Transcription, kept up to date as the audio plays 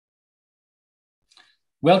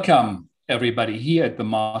Welcome, everybody, here at the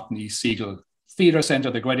Martin E. Segal Theatre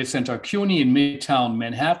Center, the greatest center of CUNY in Midtown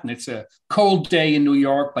Manhattan. It's a cold day in New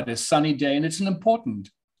York, but a sunny day, and it's an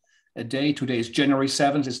important day. Today is January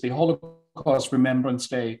 7th. It's the Holocaust Remembrance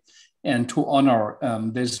Day. And to honor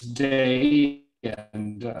this day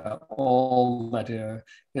and all that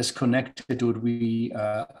is connected to it, we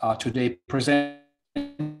are today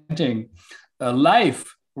presenting a live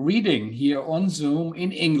reading here on Zoom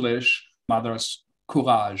in English, Mother's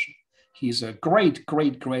Courage. He's a great,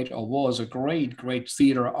 or was a great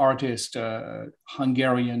theater artist,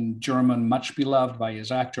 Hungarian, German, much beloved by his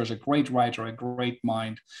actors, a great writer, a great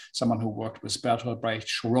mind, someone who worked with Bertolt Brecht,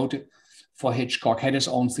 wrote for Hitchcock, had his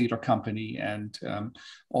own theater company, and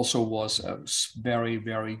also was a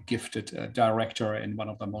very gifted director, and one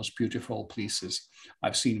of the most beautiful pieces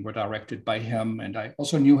I've seen were directed by him. And I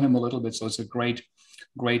also knew him a little bit, so it's a great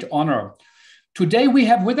honor. Today, we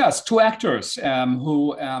have with us two actors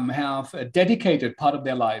who have dedicated part of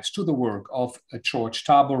their lives to the work of George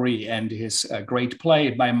Tabori and his great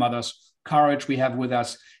play, My Mother's Courage. We have with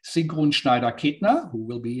us Sigrun Schneider-Kaethner, who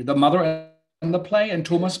will be the mother in the play, and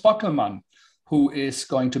Thomas Bockelmann, who is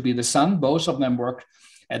going to be the son. Both of them work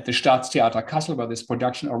at the Staatstheater Kassel, where this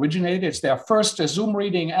production originated. It's their first Zoom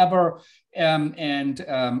reading ever.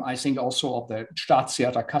 I think also of the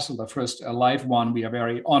Staatstheater Kassel, the first live one. We are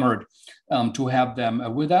very honored to have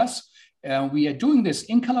them with us. We are doing this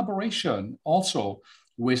in collaboration also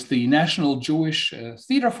with the National Jewish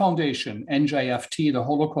Theater Foundation, NJFT, the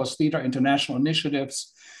Holocaust Theater International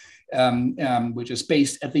Initiatives, which is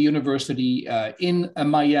based at the university in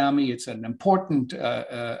Miami. It's an important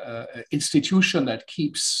institution that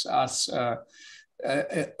keeps us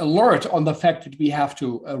alert on the fact that we have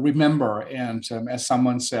to remember. And as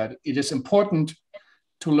someone said, it is important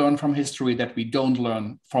to learn from history that we don't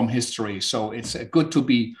learn from history. So it's good to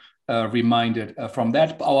be reminded from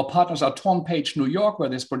that. Our partners are Torn Page, New York, where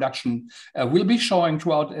this production will be showing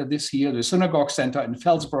throughout this year, the Synagogue Center in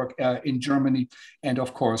Felsberg in Germany, and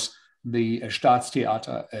of course, the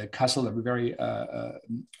Staatstheater Kassel. We're very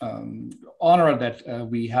honored that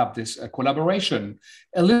we have this collaboration.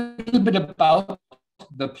 A little bit about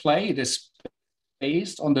the play. It is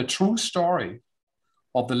based on the true story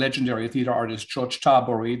of the legendary theater artist George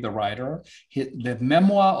Tabori, the writer, the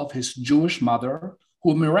memoir of his Jewish mother,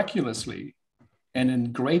 who miraculously, and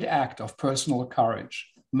in great act of personal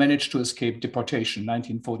courage, managed to escape deportation,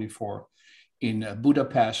 1944, in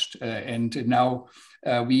Budapest. And now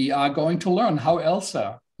we are going to learn how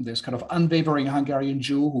Elsa, this kind of unwavering Hungarian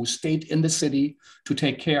Jew who stayed in the city to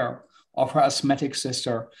take care of her asthmatic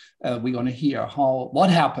sister, we're going to hear what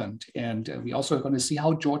happened. And we also are going to see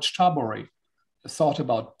how George Tabori thought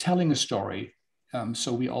about telling a story,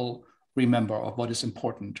 so we all remember of what is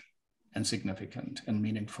important and significant and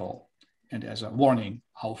meaningful. And as a warning,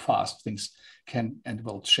 how fast things can and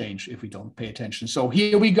will change if we don't pay attention. So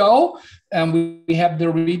here we go. We have the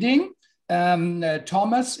reading.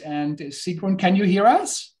 Thomas and Sigrun, can you hear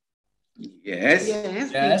us? Yes.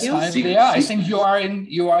 Yes, I'm there. I think you are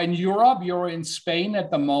in Europe. You're in Spain at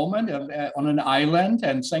the moment on an island.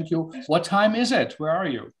 And thank you. What time is it? Where are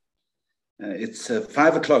you? It's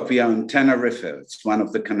 5 o'clock. We are in Tenerife. It's one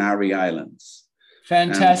of the Canary Islands.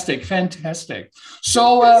 Fantastic.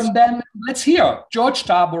 So then let's hear George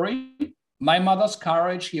Tabori, My Mother's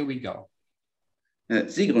Courage. Here we go.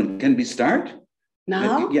 Sigrun, can we start?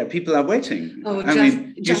 Now? Yeah, people are waiting. Oh,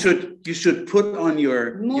 you should put on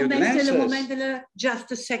your glasses.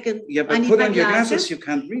 Just a second. Yeah, but put on your glasses. You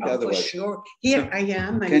can't read otherwise. For sure. Here I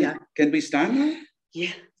am. Can we start now?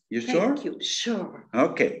 Yeah. You sure? Thank you. Sure.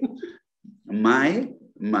 Okay. My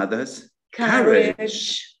Mother's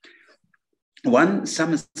Courage. One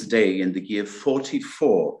summer's day in the year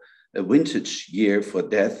 44, a vintage year for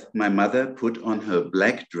death, my mother put on her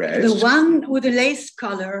black dress. The one with the lace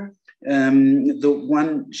collar. The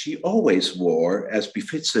one she always wore, as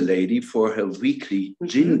befits a lady, for her weekly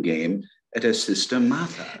gin game at her sister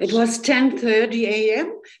Martha's. It was 10:30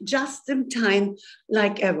 a.m., just in time,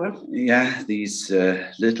 like ever. Yeah, these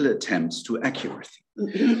little attempts to accuracy.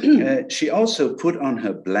 She also put on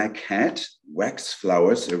her black hat, wax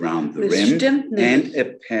flowers around the rim, and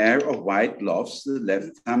a pair of white gloves, the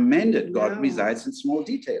left thumb mended. God resides in small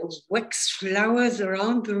details. Wax flowers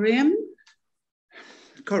around the rim?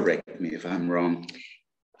 Correct me if I'm wrong.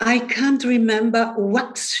 I can't remember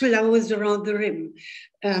wax flowers around the rim.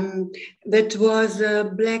 That was a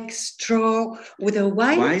black straw with a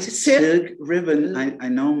white silk ribbon. I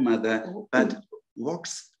know, Mother, but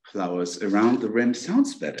wax flowers around the rim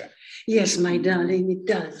sounds better. Yes, my darling, it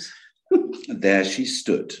does. There she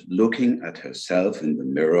stood, looking at herself in the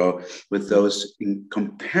mirror with those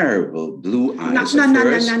incomparable blue eyes of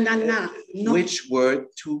hers, which were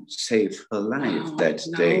to save her life that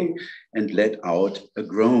day, and let out a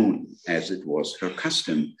groan, as it was her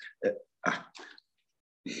custom.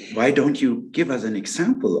 Why don't you give us an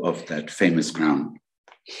example of that famous groan?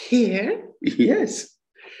 Here? Yes.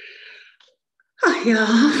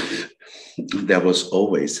 Yeah. There was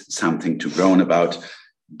always something to groan about.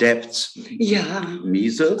 Debts,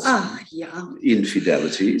 measles,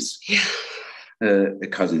 infidelities, a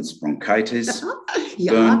cousin's bronchitis,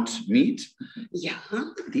 burnt meat,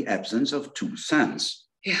 the absence of 2 sons.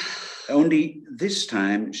 Only this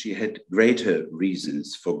time she had greater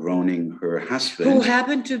reasons for groaning. Her husband, who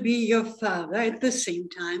happened to be your father at the same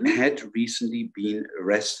time, had recently been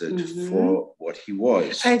arrested for what he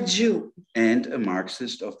was, a Jew and a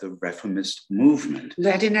Marxist of the reformist movement.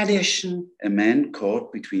 That in addition, a man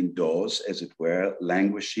caught between doors, as it were,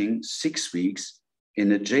 languishing 6 weeks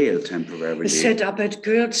in a jail temporarily. Set up at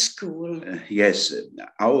girls' school. Yes,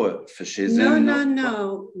 our fascism.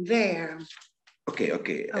 No, there.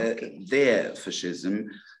 Okay. Their fascism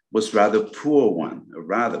was a rather poor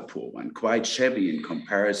one, quite shabby in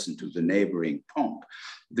comparison to the neighboring pomp.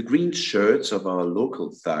 The green shirts of our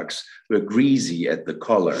local thugs were greasy at the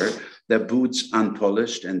collar, their boots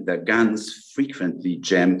unpolished, and their guns frequently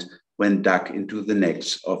jammed when dug into the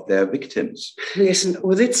necks of their victims. Listen,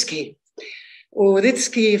 Uritsky,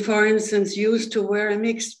 for instance, used to wear a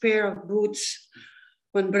mixed pair of boots,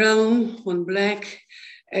 one brown, one black,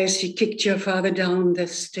 as he kicked your father down the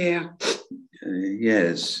stair.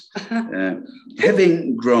 Yes.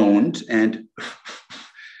 Having groaned and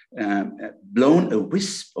blown a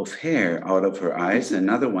wisp of hair out of her eyes,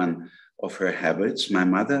 another one of her habits, my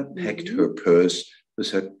mother packed her purse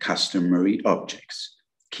with her customary objects.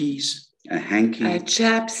 Keys, a hanky, a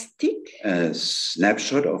chapstick, a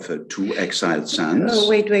snapshot of her 2 exiled sons. Oh,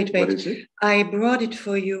 wait. What is it? I brought it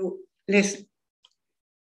for you. Listen.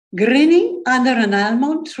 Grinning under an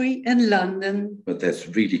almond tree in London. But that's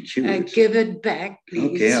really cute. Give it back,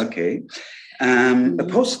 please. Okay. A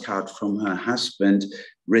postcard from her husband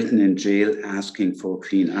written in jail asking for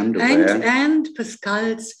clean underwear. And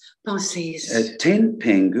Pascal's pensées. A 10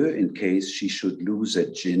 penge in case she should lose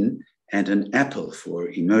a gin, and an apple for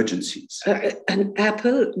emergencies. An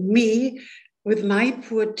apple, me, with my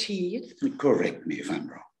poor teeth. Correct me if I'm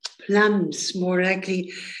wrong. Plums, more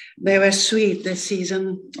likely. They were sweet this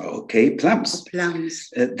season. Okay, plums. Plums.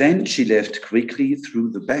 Then she left quickly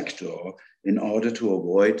through the back door in order to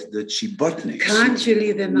avoid the Chibotniks. Can't you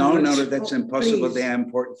leave them out? No, that's impossible. Please. They are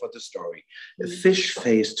important for the story. A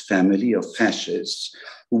fish-faced family of fascists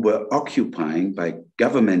who were occupying by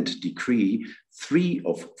government decree 3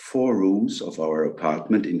 of 4 rooms of our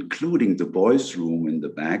apartment, including the boys' room in the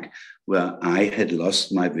back, where I had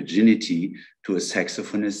lost my virginity to a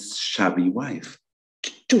saxophonist's shabby wife.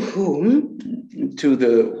 To whom? To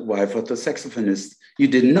the wife of the saxophonist. You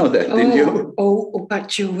didn't know that, did you? Oh,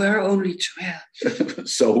 but you were only 12.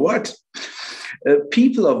 So what?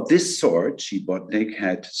 People of this sort, Chibotnik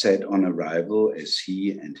had said on arrival, as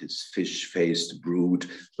he and his fish-faced brood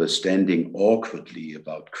were standing awkwardly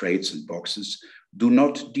about crates and boxes, do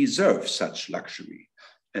not deserve such luxury.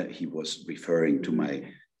 He was referring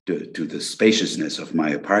to the spaciousness of my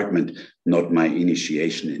apartment, not my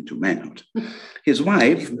initiation into manhood. His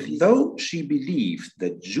wife, though she believed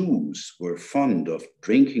that Jews were fond of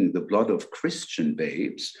drinking the blood of Christian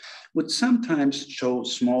babes, would sometimes show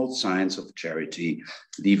small signs of charity,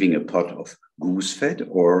 leaving a pot of goose fat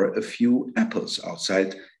or a few apples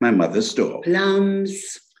outside my mother's door.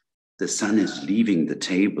 Plums. The son is leaving the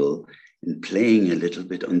table and playing a little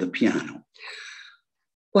bit on the piano.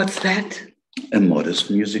 What's that? A modest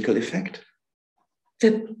musical effect.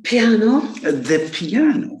 The piano? The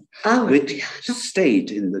piano, which piano. stayed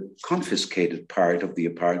in the confiscated part of the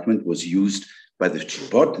apartment, was used by the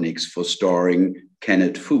Chibotniks for storing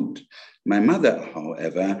canned food. My mother,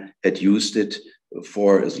 however, had used it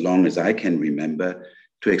for as long as I can remember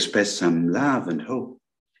to express some love and hope.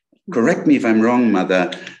 Correct me if I'm wrong,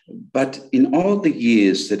 Mother, but in all the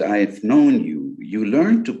years that I've known you, you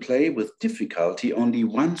learned to play with difficulty only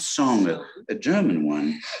one song, a German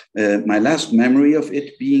one. My last memory of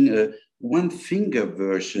it being a one-finger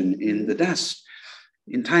version in the dust.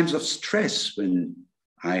 In times of stress, when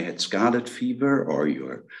I had scarlet fever or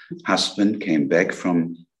your husband came back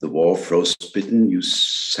from the war frostbitten, you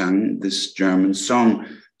sang this German song,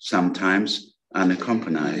 sometimes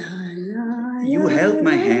unaccompanied. You held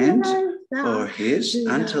my hand or his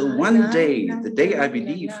until one day, the day I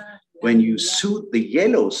believe, when you sewed the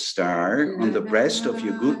yellow star on the breast of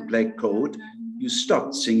your good black coat you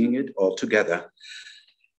stopped singing it altogether.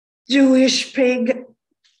 Jewish pig.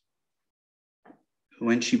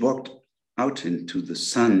 When she walked out into the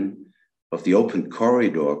sun of the open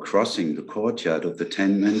corridor crossing the courtyard of the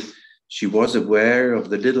tenement, she was aware of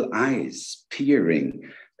the little eyes peering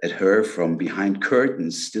at her from behind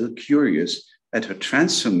curtains, still curious at her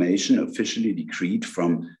transformation officially decreed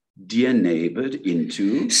from dear neighbor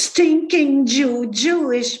into stinking Jew,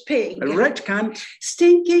 Jewish pig. A red cunt.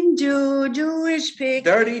 Stinking Jew, Jewish pig.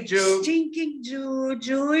 Dirty Jew. Stinking Jew,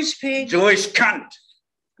 Jewish pig. Jewish cunt.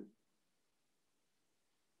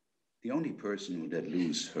 The only person who let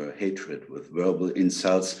loose her hatred with verbal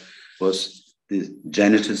insults was the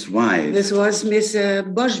janitor's wife. This was Miss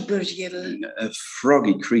Boschbürgel. A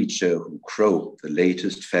froggy creature who croaked the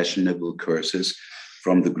latest fashionable curses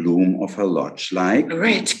from the gloom of her lodge, like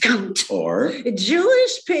red cunt or a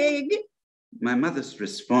Jewish pig. My mother's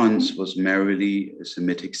response was merely a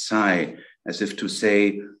Semitic sigh, as if to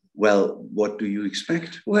say, well, what do you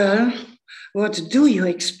expect? Well, what do you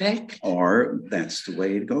expect? Or that's the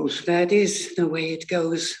way it goes. That is the way it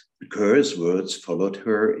goes. The curse words followed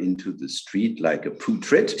her into the street like a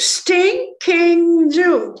putrid, stinking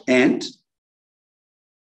Jew, and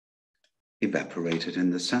evaporated in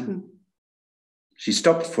the sun. She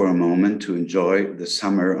stopped for a moment to enjoy the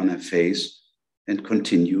summer on her face and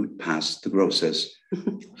continued past the grocer's.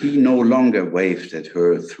 He no longer waved at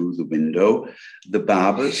her through the window. The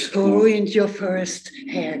barbers who ruined your first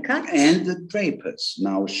haircut, and the drapers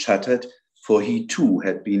now shuttered, for he too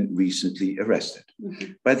had been recently arrested.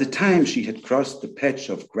 By the time she had crossed the patch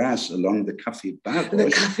of grass along the Café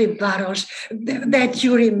Barros, that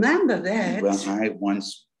you remember that. Well, I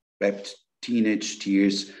once wept teenage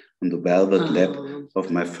tears on the velvet lap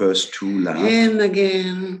of my first true love. And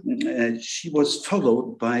again. She was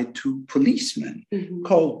followed by two policemen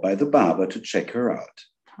called by the barber to check her out.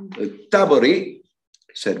 Tabori,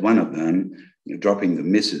 said one of them, dropping the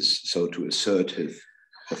missus so to assert his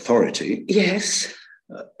authority. Yes.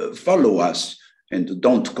 Follow us and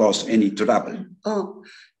don't cause any trouble. Oh,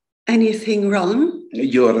 anything wrong?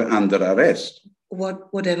 You're under arrest.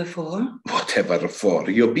 Whatever for? Whatever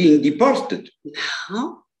for. You're being deported.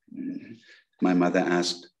 Now? My mother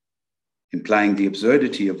asked, implying the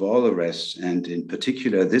absurdity of all arrests, and in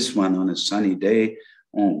particular this one on a sunny day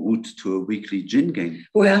en route to a weekly gin game.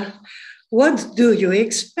 Well, what do you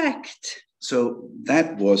expect? So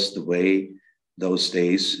that was the way those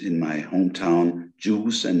days in my hometown,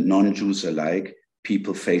 Jews and non-Jews alike,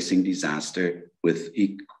 people facing disaster with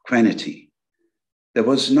equanimity. There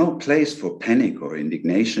was no place for panic or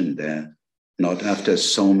indignation there, not after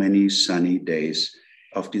so many sunny days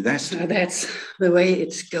of disaster. Now that's the way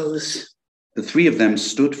it goes. The three of them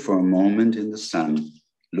stood for a moment in the sun,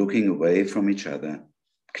 looking away from each other.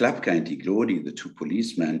 Klapka and Iglodi, the two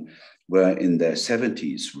policemen, were in their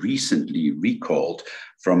 70s, recently recalled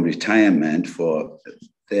from retirement for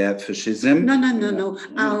their fascism. No.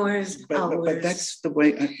 Ours. But that's the way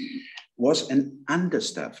it was, an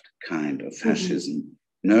understuffed kind of fascism,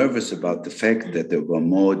 nervous about the fact that there were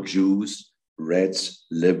more Jews, Reds,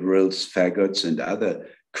 liberals, faggots, and other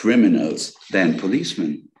criminals than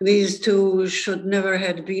policemen. These two should never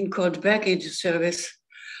have been called back into service.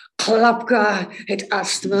 Klapka had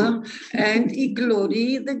asthma and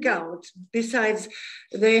Iglodi the gout. Besides,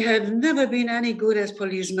 they had never been any good as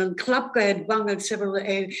policemen. Klapka had bungled several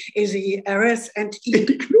easy arrests, and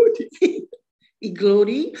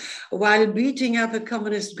Iglodi, while beating up a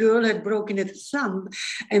communist girl, had broken its thumb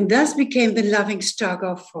and thus became the laughing stock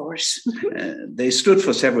of force. They stood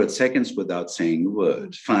for several seconds without saying a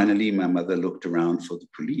word. Finally, my mother looked around for the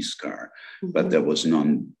police car, but there was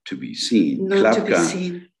none to be seen.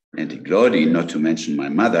 Klapka and Iglodi, not to mention my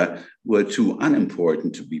mother, were too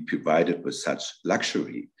unimportant to be provided with such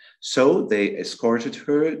luxury. So they escorted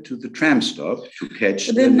her to the tram stop to catch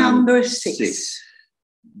the number 6.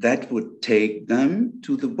 That would take them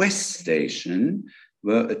to the West Station,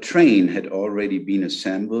 where a train had already been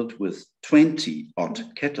assembled with 20 odd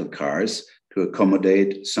cattle cars to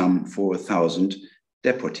accommodate some 4,000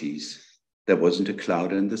 deportees. There wasn't a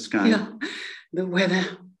cloud in the sky. Yeah, the weather.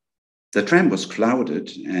 The tram was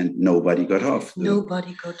clouded and nobody got off.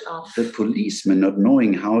 The policeman, not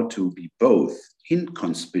knowing how to be both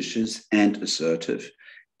inconspicuous and assertive,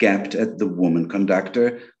 gaped at the woman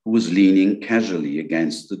conductor who was leaning casually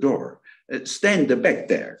against the door. Stand back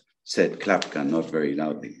there, said Klapka, not very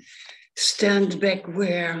loudly. Stand back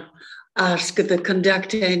where? Asked the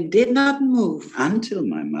conductor, and did not move. Until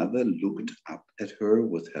my mother looked up at her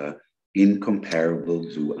with her incomparable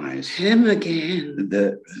blue eyes. Him again.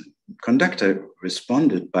 The conductor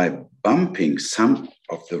responded by bumping some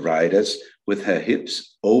of the riders with her hips,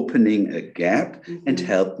 opening a gap, and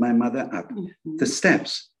helped my mother up the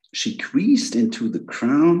steps. She squeezed into the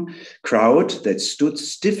crowd that stood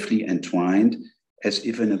stiffly entwined as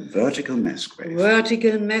if in a vertical mass grave.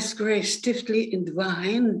 Vertical mass grave, stiffly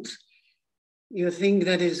entwined. You think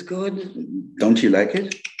that is good? Don't you like it?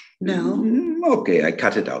 No. Okay, I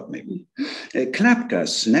cut it out maybe. Klapka,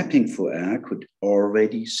 snapping for air, could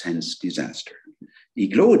already sense disaster.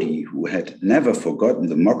 Iglodi, who had never forgotten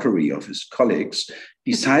the mockery of his colleagues,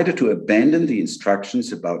 decided to abandon the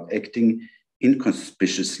instructions about acting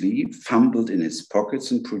inconspicuously, fumbled in his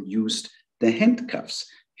pockets and produced the handcuffs,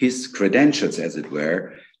 his credentials as it were,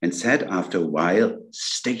 and said after a while,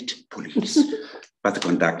 "State police." But the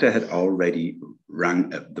conductor had already rung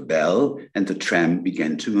the bell and the tram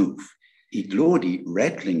began to move. Iglodi,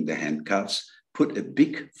 rattling the handcuffs, put a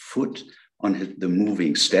big foot on the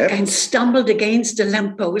moving step and stumbled against the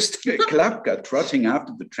lamppost. Klapka, trotting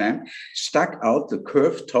after the tram, stuck out the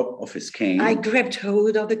curved top of his cane. I grabbed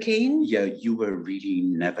hold of the cane. Yeah, you were really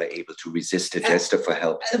never able to resist a gesture for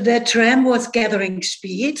help. The tram was gathering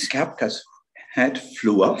speed. Klapka's head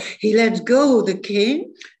flew up. He let go the cane.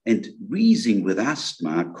 And wheezing with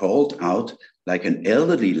asthma, called out like an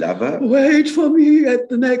elderly lover, "Wait for me at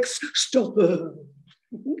the next stopper."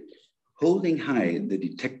 Holding high the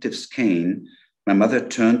detective's cane, my mother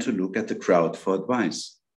turned to look at the crowd for advice.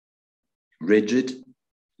 Rigid,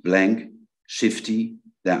 blank, shifty,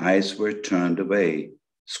 their eyes were turned away,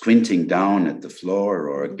 squinting down at the floor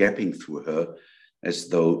or gaping through her as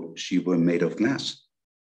though she were made of glass.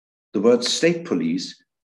 The word state police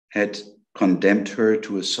had condemned her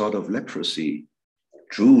to a sort of leprosy.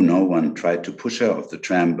 True, no one tried to push her off the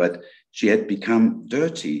tram, but she had become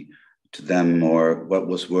dirty to them, or what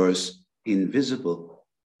was worse, invisible.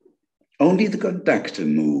 Only the conductor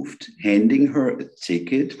moved, handing her a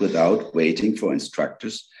ticket without waiting for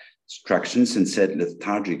instructions, and said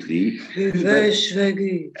lethargically,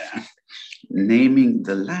 naming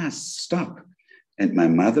the last stop. And my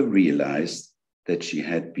mother realized that she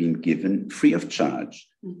had been given free of charge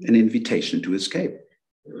an invitation to escape.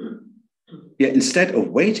 Yet instead of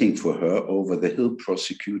waiting for her over the hill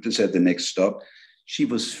prosecutors at the next stop, she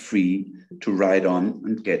was free to ride on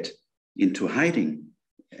and get into hiding.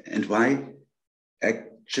 And why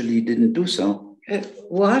actually didn't do so?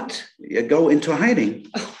 What? Go into hiding.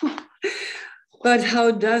 But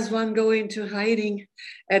how does one go into hiding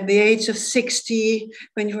at the age of 60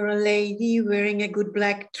 when you're a lady wearing a good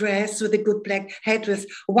black dress with a good black hat with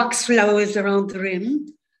wax flowers around the rim?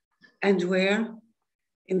 And where?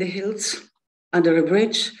 In the hills, under a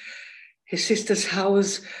bridge, his sister's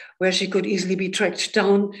house, where she could easily be tracked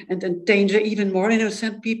down and endanger even more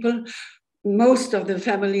innocent people. Most of the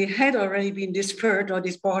family had already been dispersed or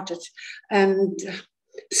deported. And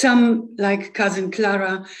some, like cousin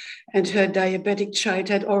Clara and her diabetic child,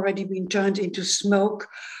 had already been turned into smoke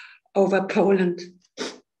over Poland.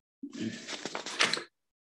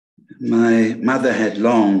 My mother had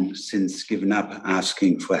long since given up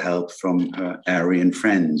asking for help from her Aryan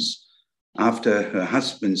friends. After her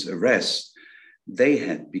husband's arrest, they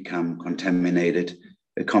had become contaminated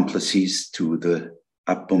accomplices to the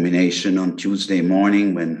abomination on Tuesday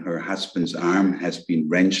morning when her husband's arm has been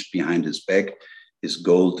wrenched behind his back, his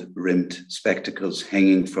gold-rimmed spectacles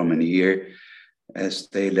hanging from an ear, as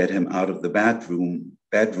they led him out of the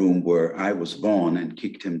bedroom where I was born, and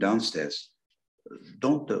kicked him downstairs.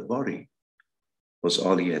 "Don't worry," was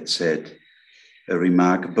all he had said, a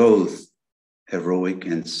remark both heroic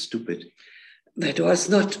and stupid. That was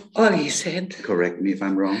not all he said. Correct me if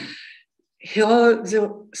I'm wrong. He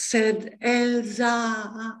also said,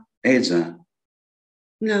 "Elsa." Elsa?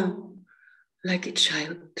 No, like a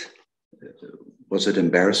child. Was it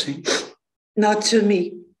embarrassing? Not to me.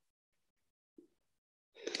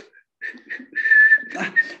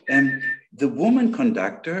 The woman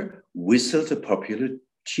conductor whistled a popular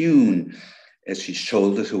tune as she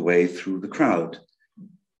shouldered her way through the crowd.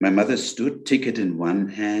 My mother stood, ticket in one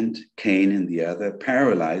hand, cane in the other,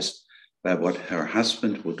 paralyzed by what her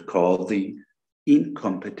husband would call the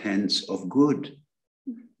incompetence of good.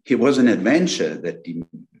 He was an adventure that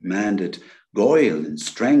demanded guile and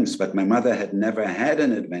strength, but my mother had never had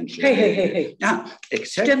an adventure. Hey. Yeah,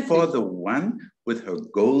 except for the one with her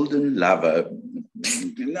golden lover.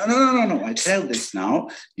 No. I tell this now,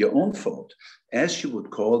 your own fault. As she would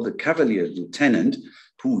call the cavalier lieutenant,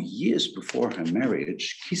 who years before her marriage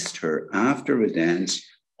kissed her after a dance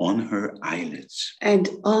on her eyelids. And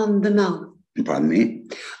on the mouth. Pardon me?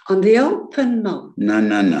 On the open mouth. No.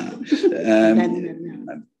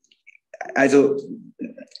 Also,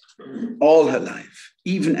 all her life,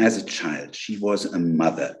 even as a child, she was a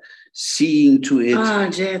mother, seeing to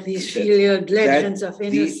it. These filial legends of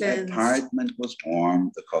innocence. The apartment was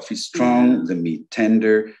warm, the coffee strong, the meat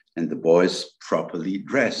tender, and the boys properly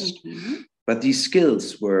dressed. But these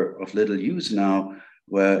skills were of little use now,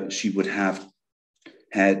 where she would have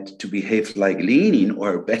had to behave like Lenin,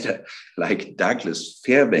 or better, like Douglas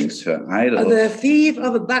Fairbanks, her idol. The thief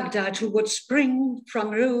of Baghdad who would spring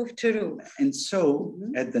from roof to roof. And so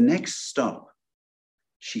at the next stop,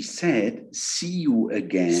 she said, "See you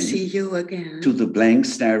again." See you again. To the blank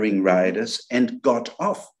staring riders, and got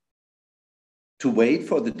off to wait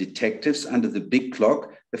for the detectives under the big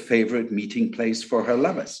clock, the favorite meeting place for her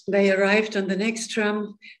lovers. They arrived on the next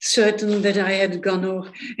tram, certain that I had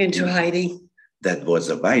gone into hiding. That was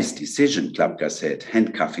a wise decision, Klapka said,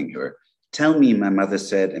 handcuffing her. "Tell me," my mother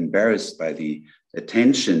said, embarrassed by the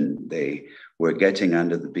attention they were getting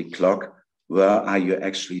under the big clock, "where are you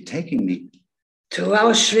actually taking me?" "To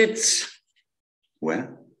Auschwitz."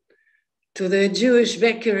 "Where?" "To the Jewish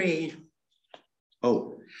bakery."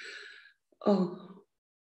 Oh.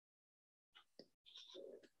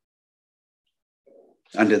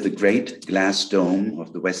 Under the great glass dome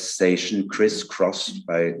of the West Station, crisscrossed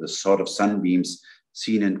by the sort of sunbeams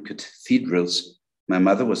seen in cathedrals, my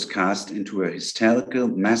mother was cast into a hysterical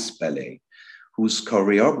mass ballet whose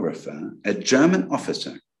choreographer, a German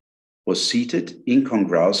officer, was seated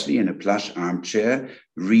incongruously in a plush armchair,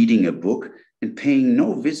 reading a book and paying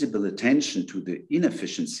no visible attention to the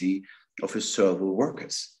inefficiency of his serval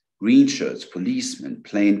workers. Green shirts, policemen,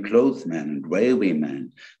 plainclothes men, and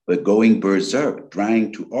railwaymen were going berserk,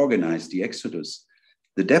 trying to organize the exodus.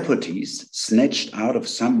 The deportees, snatched out of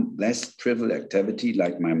some less trivial activity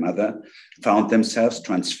like my mother, found themselves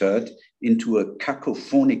transferred into a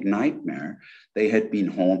cacophonic nightmare they had been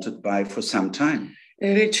haunted by for some time.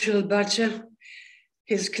 A ritual butcher,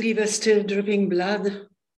 his cleaver still dripping blood.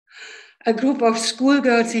 A group of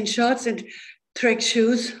schoolgirls in shorts and track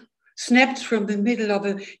shoes, snapped from the middle of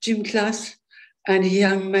a gym class, and a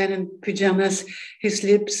young man in pajamas, his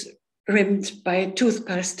lips rimmed by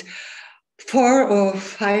toothpaste. 4 or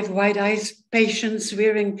 5 wide-eyed patients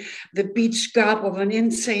wearing the beach garb of an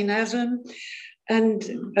insane asylum, and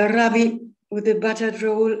a rabbi with a buttered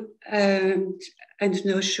roll and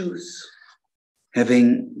no shoes.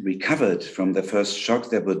 Having recovered from the first shock,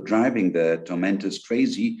 they were driving the tormentors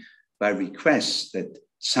crazy by requests that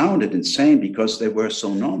sounded insane because they were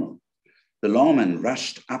so normal. The lawmen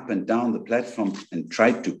rushed up and down the platform and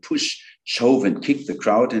tried to push, shove, and kick the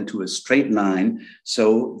crowd into a straight line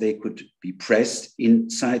so they could be pressed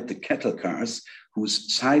inside the cattle cars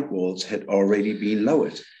whose sidewalls had already been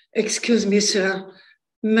lowered. "Excuse me, sir.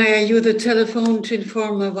 May I use the telephone to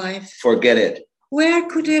inform my wife?" "Forget it." "Where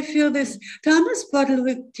could I fill this Thomas bottle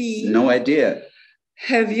with tea?" "No idea."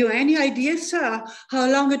 "Have you any idea, sir, how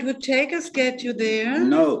long it would take us to get you there?"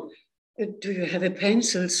 "No." "Do you have a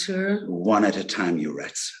pencil, sir?" "One at a time, you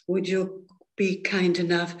rats." "Would you be kind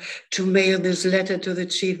enough to mail this letter to the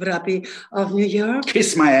chief rabbi of New York?"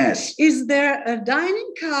 "Kiss my ass." "Is there a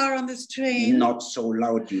dining car on this train?" "Not so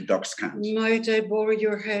loud, you dogs can't." "Might I borrow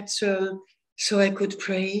your hat, sir, so I could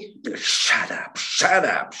pray?" "Shut up, shut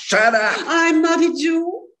up, shut up." "I'm not a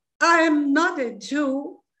Jew. I am not a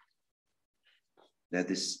Jew." That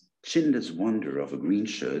this chinless wonder of a green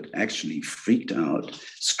shirt actually freaked out,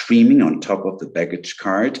 screaming on top of the baggage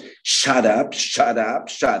cart, "Shut up, shut up,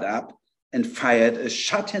 shut up," and fired a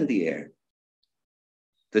shot in the air.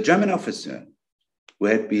 The German officer, who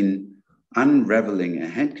had been unraveling a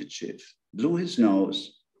handkerchief, blew his nose,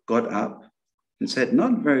 got up, and said,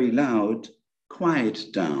 not very loud,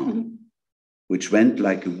 "Quiet down," which went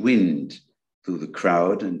like a wind through the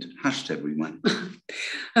crowd and hushed everyone.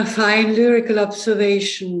 A fine lyrical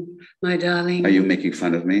observation, my darling. Are you making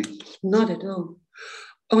fun of me? Not at all.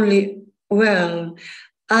 Only, well,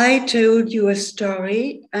 I told you a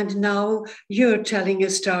story, and now you're telling a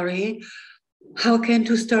story. How can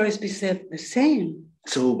 2 stories be said the same?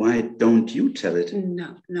 So why don't you tell it?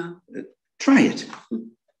 No. Try it.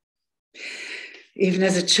 Even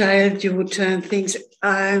as a child, you would turn things,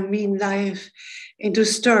 life, into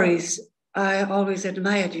stories. I always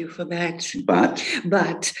admired you for that.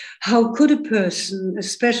 But how could a person,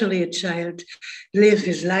 especially a child, live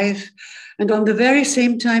his life and on the very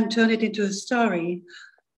same time turn it into a story?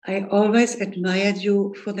 I always admired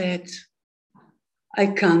you for that. I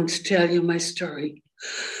can't tell you my story.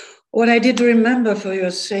 What I did remember for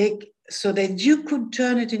your sake, so that you could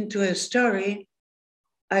turn it into a story,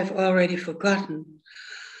 I've already forgotten.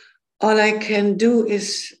 All I can do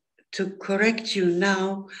is to correct you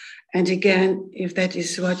now and again, if that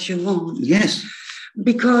is what you want. Yes.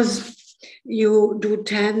 Because You do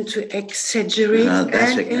tend to exaggerate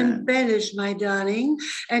and embellish, my darling,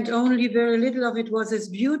 and only very little of it was as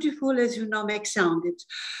beautiful as you now make sounded.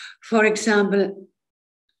 For example,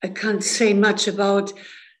 I can't say much about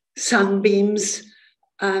sunbeams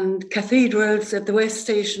and cathedrals at the West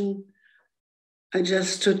Station. I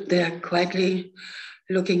just stood there quietly,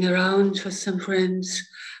 looking around for some friends,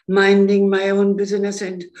 minding my own business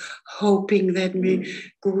and hoping that my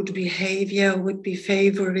good behavior would be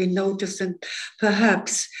favorably noticed and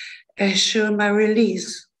perhaps assure my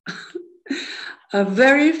release. A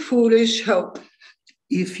very foolish hope.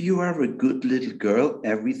 If you are a good little girl,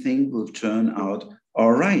 everything will turn out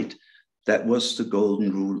all right. That was the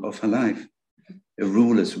golden rule of her life. A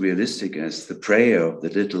rule as realistic as the prayer of the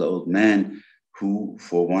little old man who,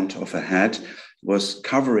 for want of a hat, was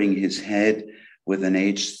covering his head with an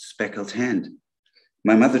aged speckled hand.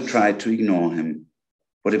 My mother tried to ignore him.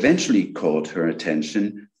 What eventually caught her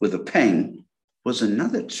attention with a pang was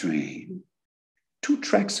another train, 2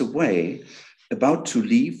 tracks away, about to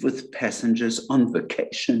leave with passengers on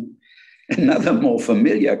vacation. Another more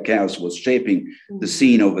familiar chaos was shaping the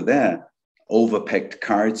scene over there. Overpacked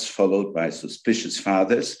carts followed by suspicious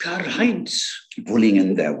fathers,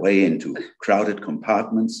 bullying their way into crowded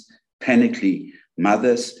compartments, panically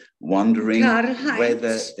mothers wondering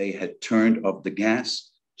whether they had turned off the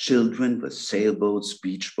gas, children with sailboats,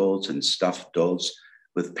 beach boats, and stuffed dolls,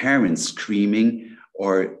 with parents screaming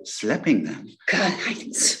or slapping them.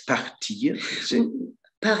 Karl-Heinz. Partir.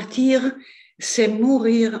 Partir, c'est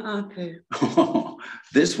mourir un peu. Oh,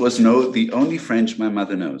 this was the only French my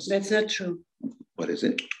mother knows. That's not true. What is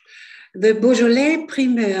it? The Beaujolais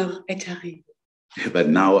primeur est arrivé. But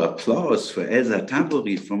now applause for Elsa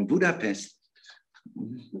Tabori from Budapest.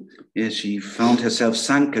 Yes, she found herself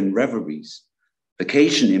sunk in reveries.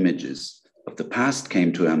 Vacation images of the past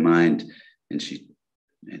came to her mind, and she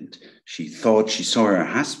thought she saw her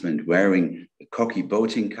husband wearing a cocky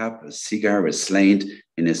boating cap, a cigar aslant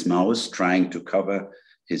in his mouth, trying to cover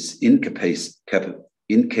his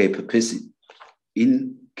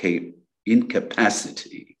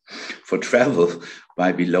incapacity for travel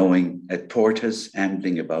by bellowing at porters,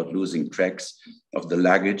 ambling about losing tracks of the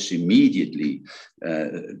luggage, immediately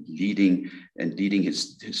leading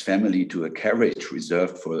his family to a carriage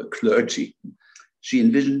reserved for the clergy. She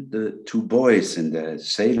envisioned the 2 boys in their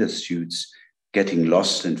sailor suits getting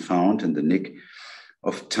lost and found in the nick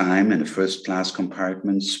of time in a first-class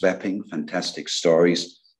compartment, swapping fantastic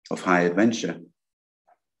stories of high adventure.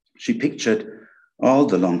 She pictured all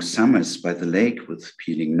the long summers by the lake with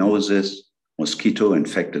peeling noses,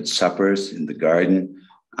 mosquito-infected suppers in the garden,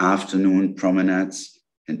 afternoon promenades,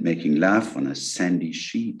 and making love on a sandy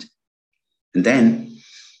sheet. And then,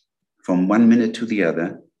 from one minute to the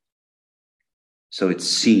other, so it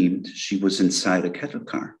seemed she was inside a cattle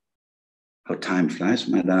car. How time flies,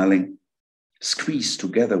 my darling. Squeezed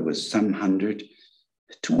together with some 100,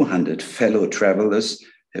 200 fellow travelers,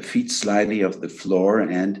 her feet slightly off the floor,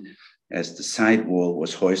 and as the side wall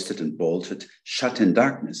was hoisted and bolted, shut in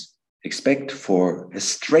darkness, expect for a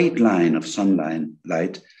straight line of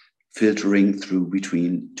sunlight filtering through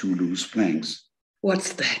between 2 loose planks.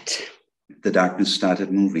 What's that? The darkness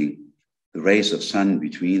started moving. The rays of sun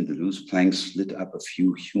between the loose planks lit up a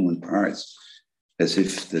few human parts, as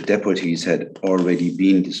if the deportees had already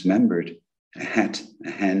been dismembered. A hat,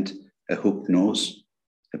 a hand, a hooked nose,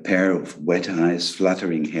 a pair of wet eyes,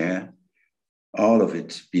 fluttering hair, all of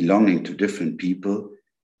it belonging to different people,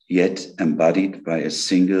 yet embodied by a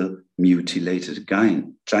single mutilated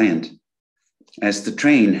giant. As the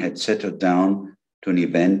train had settled down to an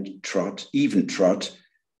even trot,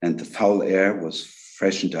 and the foul air was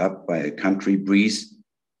freshened up by a country breeze,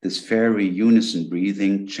 this fairy unison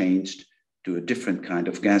breathing changed to a different kind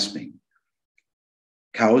of gasping.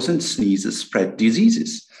 Cows and sneezes spread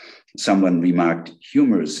diseases, someone remarked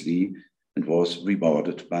humorously, and was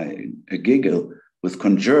rewarded by a giggle, which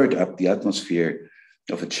conjured up the atmosphere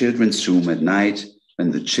of a children's room at night,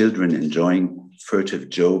 when the children enjoying furtive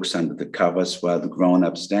jokes under the covers while the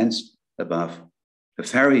grown-ups danced above. A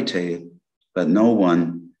fairy tale, but no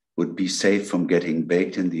one would be safe from getting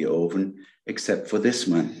baked in the oven except for this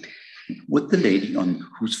one. Would the lady on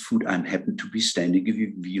whose foot I happen to be standing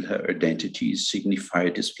reveal her identity, signify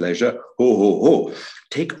displeasure? Ho, ho, ho.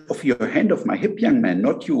 Take off your hand off my hip, young man,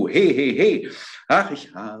 not you. Hey, hey, hey. Ach, ich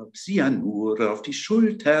hab sie ja nur auf die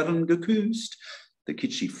Schultern geküsst. The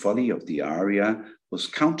kitschy folly of the aria was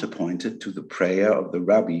counterpointed to the prayer of the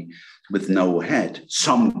rabbi with no head.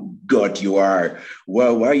 Some god you are.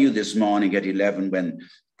 Where were you this morning at 11 when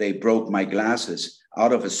they broke my glasses?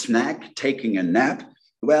 Out of a snack, taking a nap?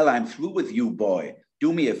 Well, I'm through with you, boy.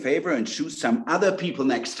 Do me a favor and choose some other people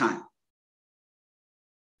next time.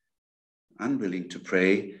 unwilling to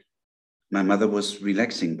pray. My mother was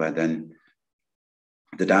relaxing by then.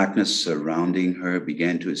 The darkness surrounding her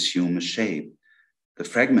began to assume a shape. The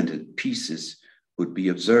fragmented pieces would be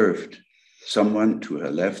observed. Someone to her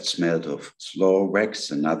left smelled of floor wax,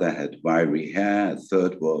 another had wiry hair, a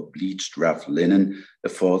third wore bleached rough linen, a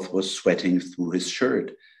fourth was sweating through his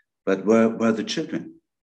shirt. But where were the children?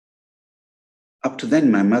 Up to then,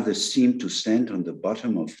 my mother seemed to stand on the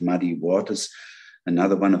bottom of muddy waters,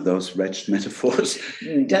 another one of those wretched metaphors.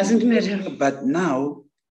 Doesn't matter. But now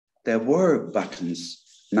there were buttons,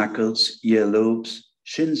 knuckles, earlobes,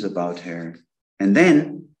 shins about her. And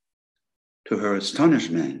then, to her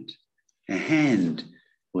astonishment, a hand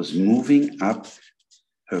was moving up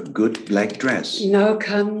her good black dress. Now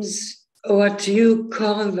comes what you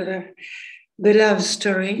call the love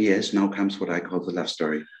story. Yes, now comes what I call the love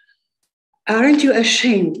story. Aren't you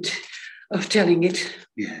ashamed of telling it?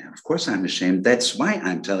 Yeah, of course I'm ashamed. That's why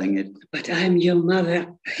I'm telling it. But I'm your mother.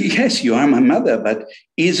 Yes, you are my mother, but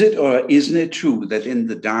is it or isn't it true that in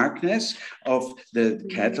the darkness of the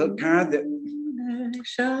cattle car, the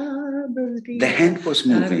hand was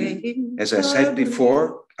moving, as I said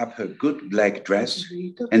before, up her good black dress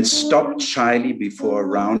and stopped shyly before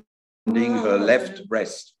rounding her left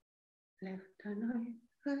breast.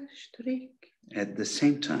 At the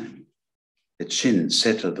same time, the chin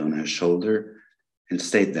settled on her shoulder and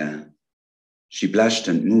stayed there. She blushed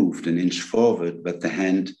and moved an inch forward, but the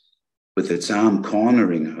hand, with its arm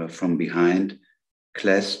cornering her from behind,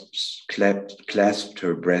 clasped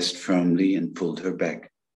her breast firmly and pulled her back.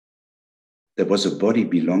 There was a body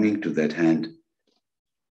belonging to that hand,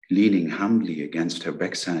 leaning humbly against her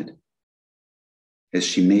backside. As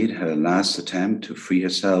she made her last attempt to free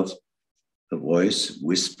herself, a voice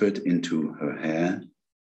whispered into her hair,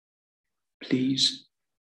 "Please,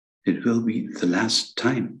 it will be the last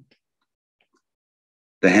time."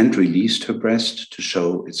 The hand released her breast to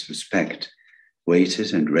show its respect,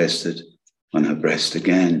 waited and rested on her breast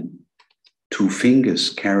again, 2 fingers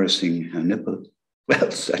caressing her nipple.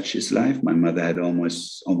 Well, such is life, my mother had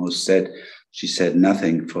almost said. She said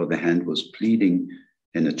nothing, for the hand was pleading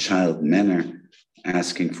in a child manner,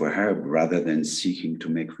 asking for help rather than seeking to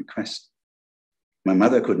make request. My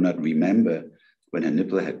mother could not remember when her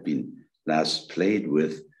nipple had been last played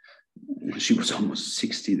with. She was almost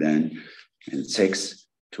 60 then, and sex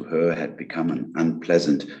to her had become an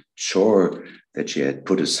unpleasant chore that she had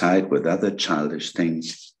put aside with other childish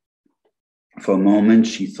things. For a moment,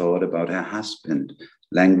 she thought about her husband,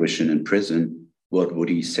 languishing in prison. What would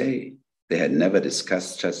he say? They had never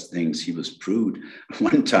discussed such things. He was prude.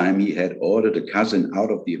 One time, he had ordered a cousin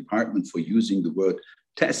out of the apartment for using the word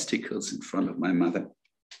testicles in front of my mother.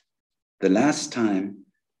 The last time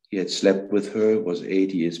he had slept with her was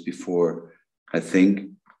 8 years before, I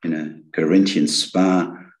think, in a Corinthian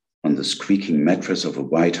spa on the squeaking mattress of a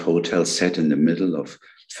white hotel set in the middle of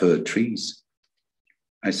fir trees.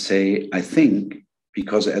 I say, I think,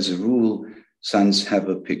 because as a rule, sons have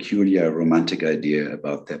a peculiar romantic idea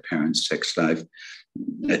about their parents' sex life.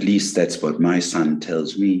 At least that's what my son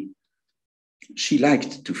tells me. She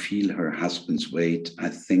liked to feel her husband's weight, I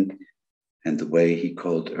think, and the way he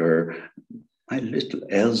called her, my little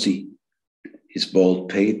Elsie. His bald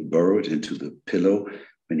pate burrowed into the pillow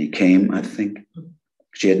when he came, I think.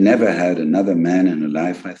 She had never had another man in her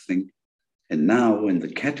life, I think. And now in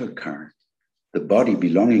the cattle car, the body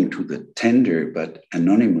belonging to the tender but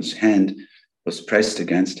anonymous hand was pressed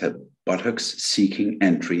against her buttocks, seeking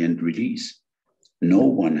entry and release. No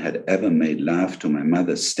one had ever made love to my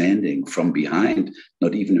mother standing from behind,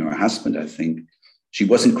 not even her husband, I think. She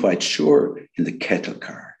wasn't quite sure in the cattle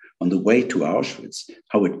car on the way to Auschwitz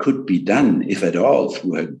how it could be done, if at all,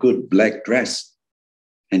 through her good black dress.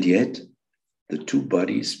 And yet, the 2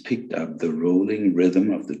 bodies picked up the rolling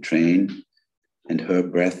rhythm of the train, and her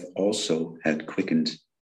breath also had quickened.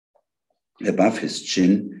 Above his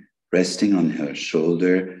chin, resting on her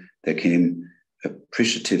shoulder, there came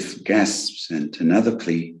appreciative gasps and another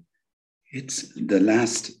plea. It's the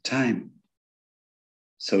last time.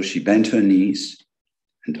 So she bent her knees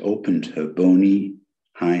and opened her bony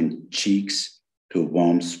hind cheeks to a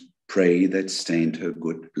warm spray that stained her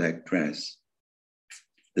good black dress.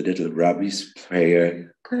 The little rabbi's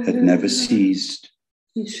prayer had never ceased.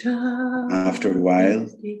 After a while,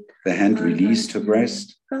 the hand released her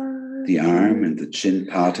breast, the arm and the chin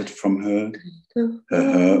parted from her.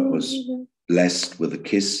 Her hair was blessed with a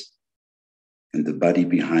kiss, and the body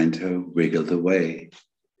behind her wriggled away.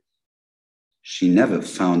 She never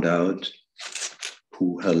found out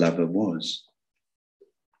who her lover was.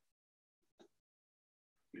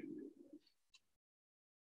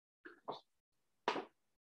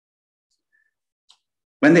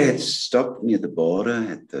 When they had stopped near the border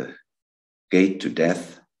at the gate to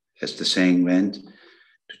death, as the saying went,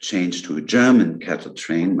 to change to a German cattle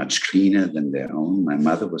train, much cleaner than their own, my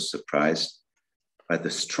mother was surprised by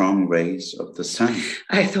the strong rays of the sun.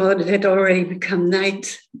 I thought it had already become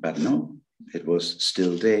night. But no, it was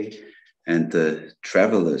still day, and the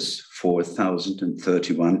travelers,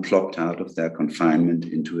 4,031, plopped out of their confinement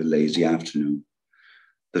into a lazy afternoon.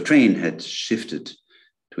 The train had shifted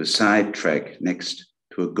to a side track next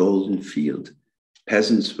to a golden field.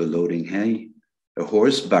 Peasants were loading hay. A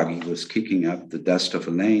horse buggy was kicking up the dust of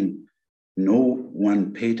a lane. No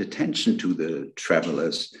one paid attention to the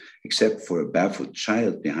travelers, except for a barefoot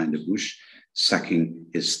child behind a bush sucking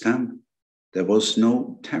his thumb. There was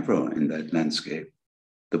no terror in that landscape.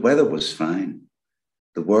 The weather was fine.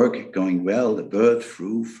 The work going well, a bird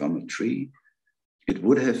flew from a tree. It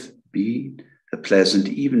would have been a pleasant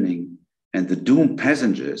evening, and the doomed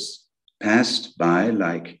passengers passed by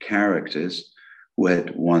like characters who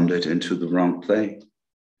had wandered into the wrong play.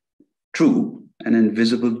 True, an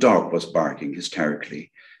invisible dog was barking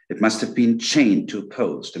hysterically. It must have been chained to a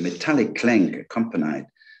post. A metallic clank accompanied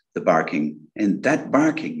the barking, and that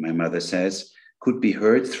barking, my mother says, could be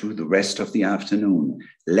heard through the rest of the afternoon.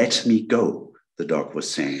 Let me go, the dog was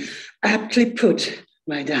saying. Aptly put,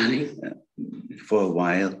 my darling. For a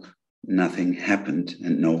while, nothing happened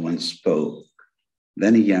and no one spoke.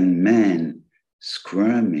 Then a young man,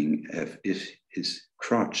 squirming as if his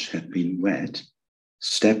crotch had been wet,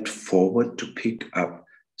 stepped forward to pick up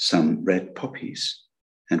some red poppies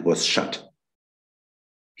and was shot.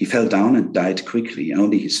 He fell down and died quickly.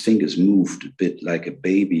 Only his fingers moved a bit like a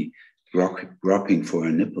baby groping for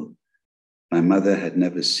a nipple. My mother had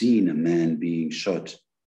never seen a man being shot,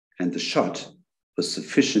 and the shot was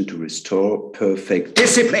sufficient to restore perfect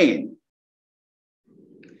discipline.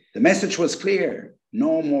 The message was clear.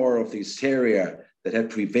 No more of the hysteria that had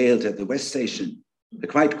prevailed at the West Station. The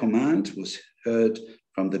quiet command was heard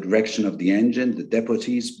from the direction of the engine. The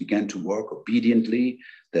deputies began to walk obediently,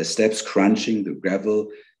 their steps crunching the gravel,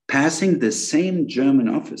 passing the same German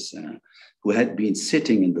officer who had been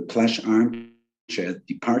sitting in the plush armchair at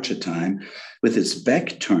departure time with his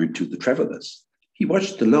back turned to the travelers. He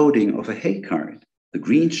watched the loading of a hay cart. The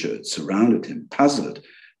green shirts surrounded him, puzzled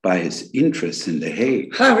by his interest in the hay.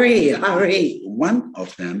 Hurry, hurry. One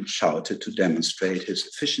of them shouted to demonstrate his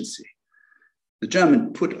efficiency. The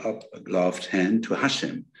German put up a gloved hand to hush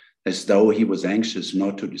him, as though he was anxious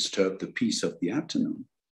not to disturb the peace of the afternoon.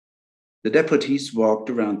 The deputies walked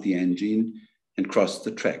around the engine and crossed the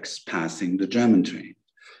tracks, passing the German train.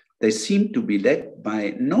 They seemed to be led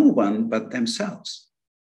by no one but themselves,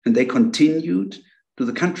 and they continued to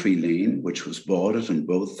the country lane, which was bordered on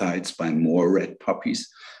both sides by more red poppies,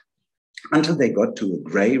 until they got to a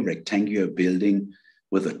gray rectangular building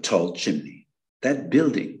with a tall chimney. That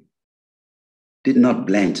building did not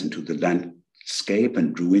blend into the landscape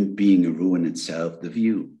and ruined, being a ruin itself, the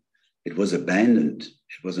view. It was abandoned.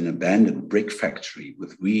 It was an abandoned brick factory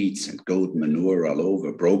with weeds and goat manure all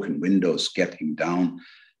over, broken windows getting down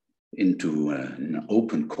into an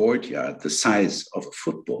open courtyard the size of a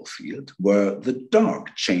football field where the dog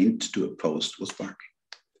chained to a post was barking.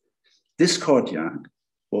 This courtyard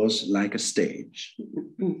was like a stage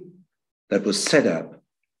that was set up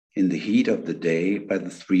in the heat of the day by the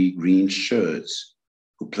three green shirts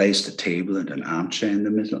who placed a table and an armchair in the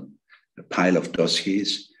middle, a pile of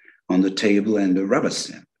dossiers on the table and a rubber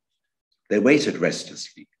stamp. They waited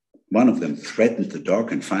restlessly. One of them threatened the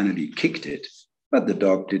dog and finally kicked it, but the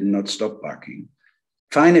dog did not stop barking.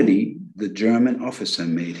 Finally, the German officer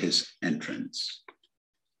made his entrance,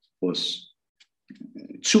 was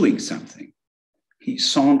chewing something. He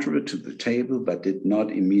sauntered to the table, but did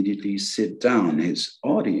not immediately sit down. His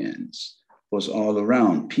audience was all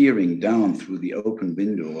around, peering down through the open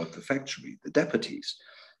window of the factory. The deputies,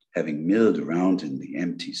 having milled around in the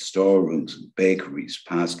empty storerooms and bakeries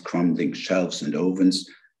past crumbling shelves and ovens,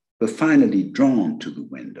 were finally drawn to the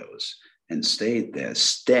windows and stayed there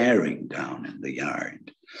staring down in the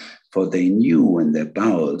yard. For they knew in their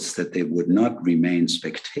bowels that they would not remain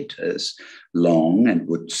spectators long and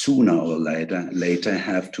would sooner or later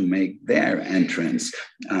have to make their entrance.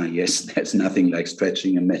 Yes, there's nothing like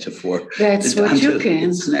stretching a metaphor. That's what you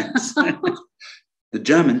can. The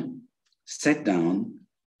German sat down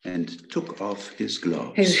and took off his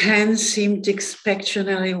gloves. His hands seemed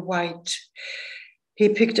expectantly white. He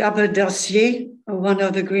picked up a dossier. One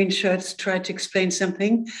of the green shirts tried to explain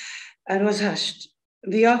something and was hushed.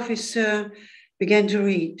 The officer began to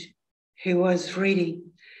read. He was reading.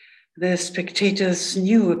 The spectators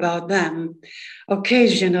knew about them.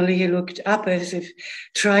 Occasionally, he looked up as if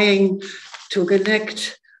trying to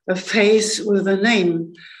connect a face with a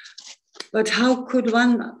name. But how could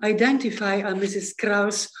one identify a Mrs.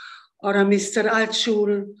 Krauss or a Mr.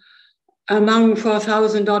 Altschul among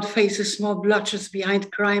 4,000 odd faces, small blotches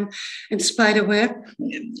behind crime and spiderweb?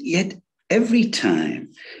 Yet every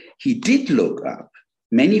time he did look up,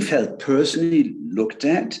 many felt personally looked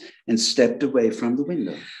at and stepped away from the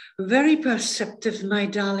window. Very perceptive, my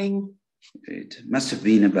darling. It must have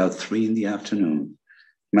been about 3 in the afternoon.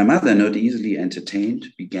 My mother, not easily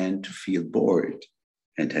entertained, began to feel bored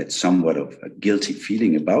and had somewhat of a guilty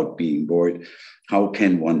feeling about being bored. How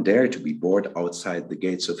can one dare to be bored outside the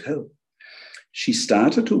gates of hell? She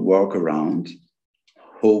started to walk around,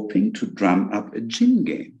 hoping to drum up a gin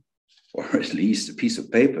game, or at least a piece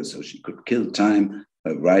of paper so she could kill time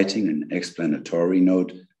by writing an explanatory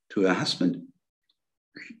note to her husband.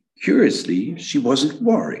 Curiously, she wasn't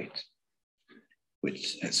worried,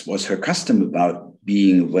 which as was her custom about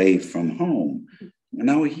being away from home.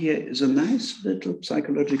 Now here is a nice little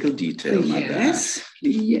psychological detail, Yes.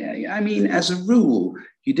 Yeah, I mean, as a rule,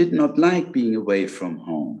 you did not like being away from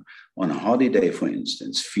home. On a holiday, for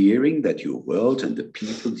instance, fearing that your world and the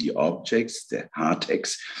people, the objects, the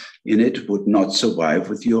heartaches in it would not survive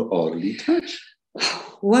with your orderly touch.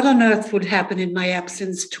 What on earth would happen in my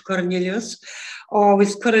absence to Cornelius, or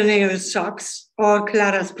with Cornelius' socks, or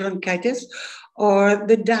Clara's bronchitis, or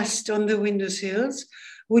the dust on the windowsills?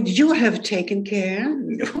 Would you have taken care?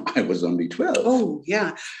 I was only 12. Oh,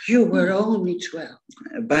 yeah, you were only 12.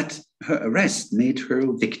 But her arrest made her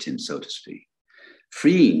a victim, so to speak,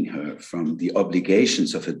 freeing her from the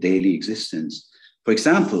obligations of her daily existence. For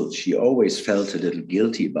example, she always felt a little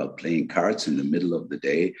guilty about playing cards in the middle of the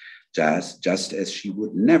day, just as she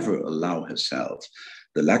would never allow herself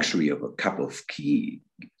the luxury of a cup of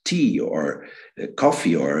tea or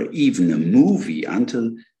coffee or even a movie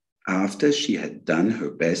until after she had done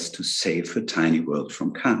her best to save her tiny world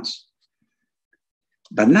from chaos.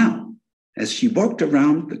 But now, as she walked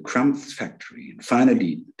around the crumbs factory and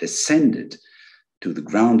finally descended to the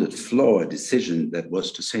grounded floor, a decision that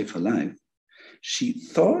was to save her life, she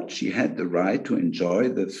thought she had the right to enjoy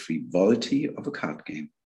the frivolity of a card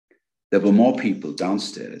game. There were more people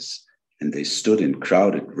downstairs, and they stood in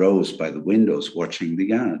crowded rows by the windows watching the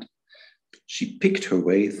yard. She picked her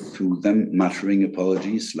way through them, muttering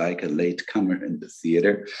apologies like a latecomer in the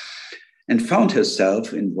theater, and found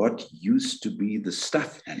herself in what used to be the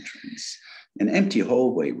staff entrance, an empty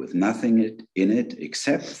hallway with nothing in it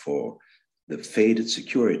except for the faded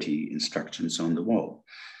security instructions on the wall.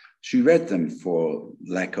 She read them for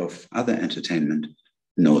lack of other entertainment.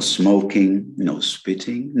 No smoking, no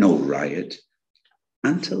spitting, no riot,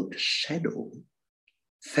 until a shadow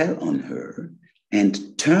fell on her,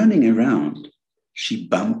 and turning around, she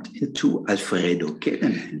bumped into Alfredo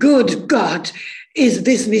Kellerman. Good God, is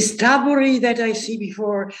this Miss Tabori that I see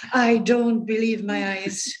before? I don't believe my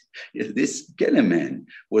eyes. This Kellerman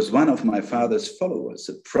was one of my father's followers,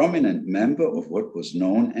 a prominent member of what was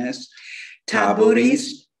known as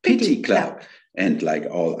Tabori's Pity Club. And like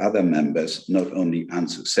all other members, not only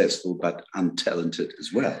unsuccessful, but untalented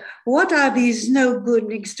as well. What are these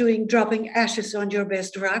no-goodniks doing dropping ashes on your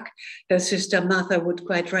best rug? Her sister Martha would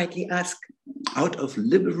quite rightly ask. Out of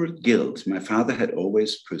liberal guilt, my father had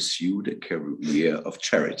always pursued a career of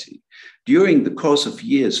charity. During the course of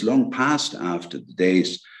years long past after the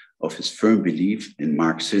days of his firm belief in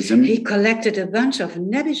Marxism, he collected a bunch of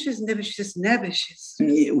nebbishes,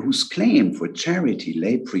 whose claim for charity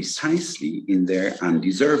lay precisely in their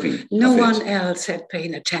undeserving. No one else had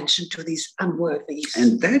paid attention to these unworthies.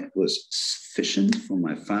 And that was sufficient for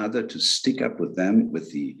my father to stick up with them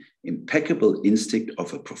with the impeccable instinct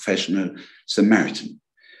of a professional Samaritan.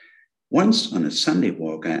 Once on a Sunday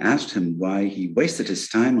walk, I asked him why he wasted his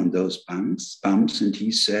time on those bumps, and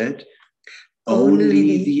he said,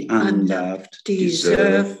 "Only the unloved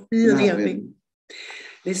deserve loving."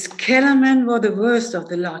 This Kellerman was the worst of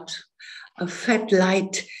the lot. A fat,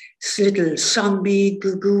 light, little zombie,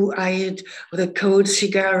 goo-goo-eyed, with a cold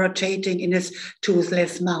cigar rotating in his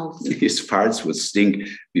toothless mouth. His farts would stink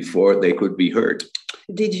before they could be heard.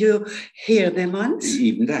 Did you hear them once?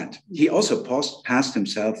 Even that. He also passed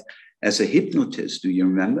himself as a hypnotist, do you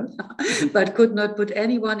remember? But could not put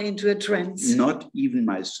anyone into a trance. Not even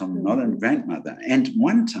my somnolent grandmother. And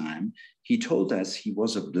one time he told us he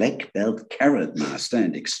was a black belt carrot master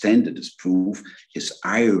and extended as proof his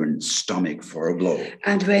iron stomach for a blow.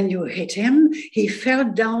 And when you hit him, he fell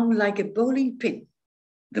down like a bowling pin.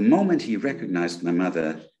 The moment he recognized my mother,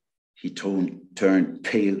 he turned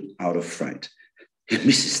pale out of fright.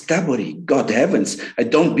 "Mrs. Tabori, God heavens, I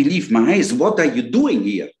don't believe my eyes. What are you doing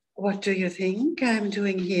here?" What do you think I'm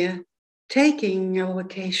doing here? taking a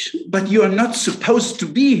vacation. But you are not supposed to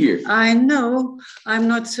be here. I know I'm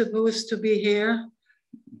not supposed to be here.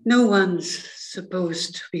 No one's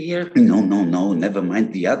supposed to be here. No, never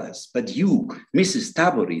mind the others. But you, Mrs.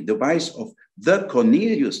 Tabori, the wife of the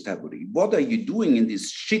Cornelius Tabori, what are you doing in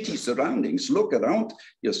these shitty surroundings? Look around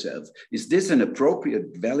yourself. Is this an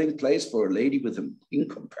appropriate dwelling place for a lady with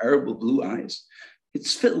incomparable blue eyes?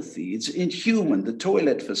 It's filthy, it's inhuman. The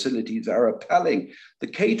toilet facilities are appalling. The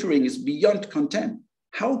catering is beyond contempt.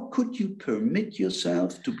 How could you permit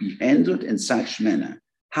yourself to be handled in such manner?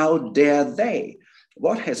 How dare they?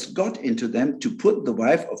 What has got into them to put the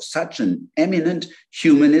wife of such an eminent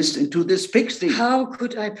humanist into this pigsty? How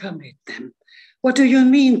could I permit them? What do you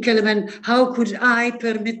mean, Kellerman? How could I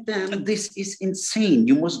permit them? This is insane.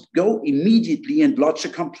 You must go immediately and lodge a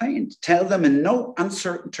complaint. Tell them in no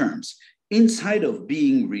uncertain terms. Inside of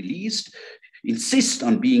being released, insist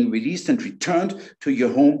on being released and returned to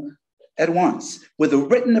your home at once with a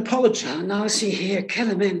written apology. Oh, now see here,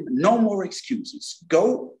 Kellerman. No more excuses.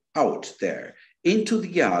 Go out there into the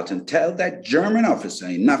yard and tell that German officer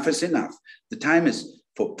enough is enough. The time is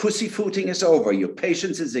for pussyfooting is over. Your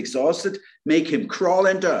patience is exhausted. Make him crawl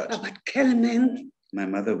in dirt. Oh, but Kellerman. My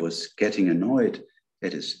mother was getting annoyed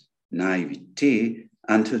at his naivete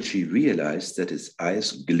until she realized that his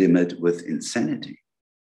eyes glimmered with insanity.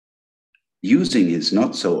 Using his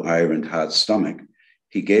not so ironed hard stomach,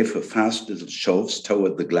 he gave her fast little shoves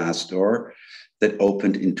toward the glass door that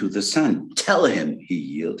opened into the sun. Tell him, he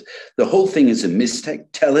yelled, the whole thing is a mistake.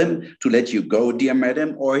 Tell him to let you go, dear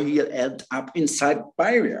madam, or he'll end up inside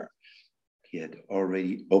barrier. He had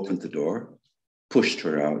already opened the door, pushed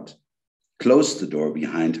her out, closed the door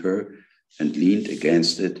behind her, and leaned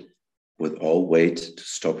against it with all weight to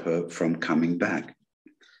stop her from coming back.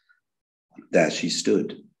 There she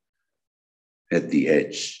stood at the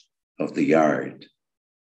edge of the yard,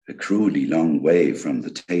 a cruelly long way from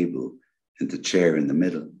the table and the chair in the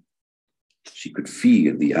middle. She could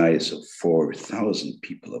feel the eyes of 4,000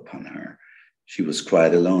 people upon her. She was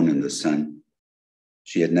quite alone in the sun.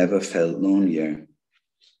 She had never felt lonelier.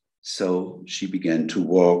 So she began to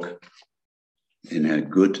walk in her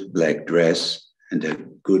good black dress and her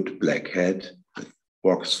good black hat with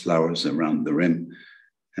wax flowers around the rim,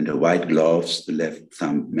 and her white gloves, the left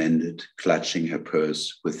thumb mended, clutching her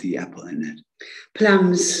purse with the apple in it.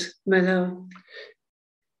 Plums, my love.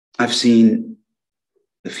 I've seen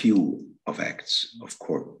a few of acts of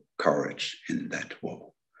courage in that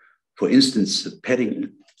war. For instance, a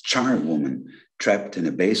petting charwoman trapped in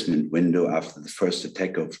a basement window after the first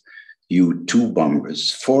attack of U-2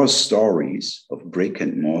 bombers. 4 stories of brick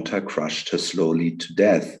and mortar crushed her slowly to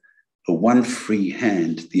death. Her one free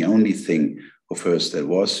hand, the only thing of hers that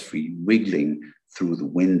was free, wiggling through the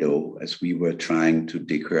window as we were trying to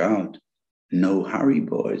dig her out. No hurry,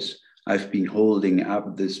 boys. I've been holding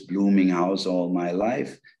up this blooming house all my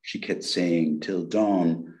life, she kept saying, till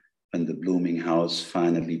dawn, when the blooming house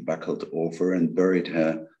finally buckled over and buried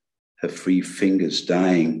her, her free fingers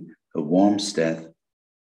dying, a worm's death.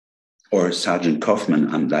 Or Sergeant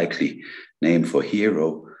Kaufman, unlikely name for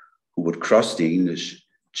hero, who would cross the English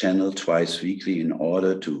Channel twice weekly in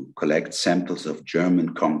order to collect samples of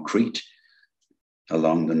German concrete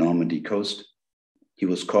along the Normandy coast. He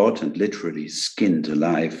was caught and literally skinned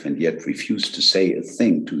alive, and yet refused to say a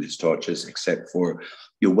thing to his torturers except for,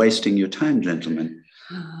 "You're wasting your time, gentlemen."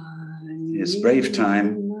 His brave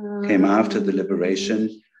time came after the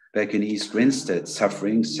liberation, back in East Grinstead,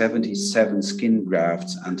 suffering 77 skin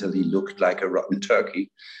grafts until he looked like a rotten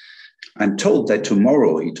turkey. I'm told that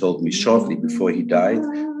tomorrow, he told me shortly before he died,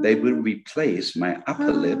 they will replace my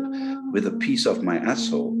upper lip with a piece of my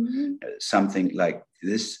asshole. Something like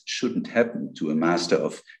this shouldn't happen to a master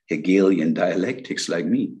of Hegelian dialectics like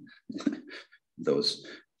me. Those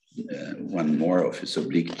one more of his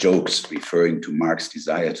oblique jokes referring to Marx's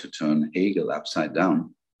desire to turn Hegel upside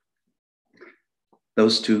down.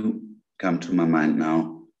 Those two come to my mind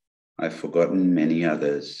now. I've forgotten many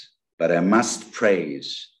others, but I must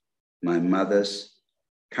praise my mother's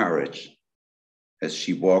courage as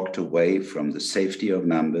she walked away from the safety of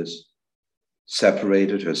numbers,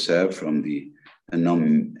 separated herself from the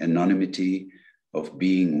anonymity of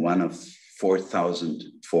being one of 4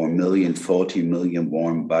 million, 40 million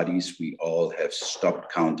warm bodies. We all have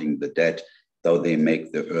stopped counting the dead, though they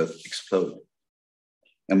make the earth explode.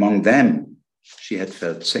 Among them, she had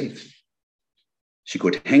felt safe. She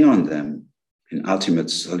could hang on them in ultimate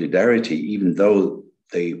solidarity, even though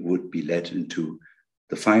they would be led into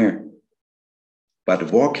the fire.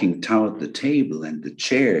 But walking toward the table and the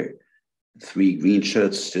chair, 3 green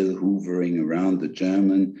shirts still hovering around the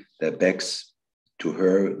German, their backs To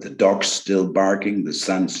her, the dog still barking, the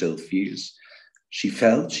sun still fierce. She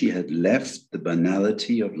felt she had left the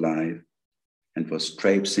banality of life and was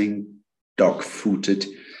traipsing, dog-footed,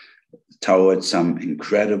 toward some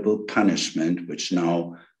incredible punishment, which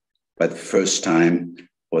now, by the first time,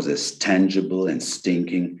 was as tangible and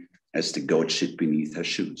stinking as the goat shit beneath her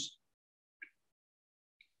shoes.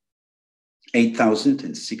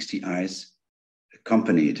 8,060 eyes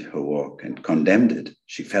accompanied her walk and condemned it,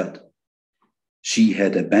 she felt. She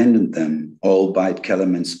had abandoned them all by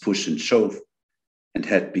Kellerman's push and shove and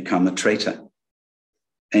had become a traitor.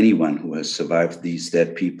 Anyone who has survived these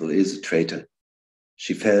dead people is a traitor.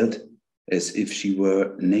 She felt as if she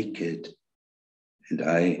were naked, and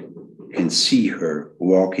I can see her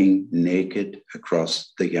walking naked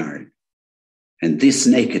across the yard. And this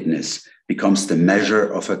nakedness becomes the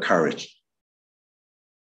measure of her courage.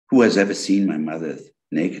 Who has ever seen my mother's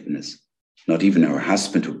nakedness? Not even her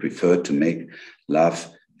husband, who preferred to make love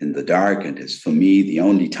in the dark. And as for me, the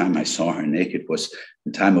only time I saw her naked was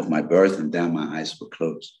the time of my birth, and there my eyes were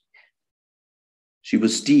closed. She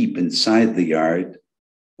was deep inside the yard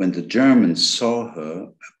when the Germans saw her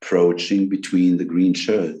approaching between the green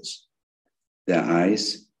shirts. Their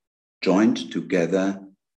eyes joined together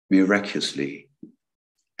miraculously.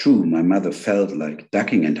 True, my mother felt like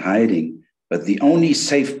ducking and hiding, but the only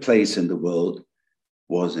safe place in the world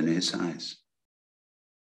was in his eyes.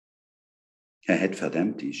 Her head felt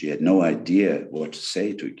empty. She had no idea what to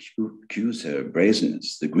say to accuse her of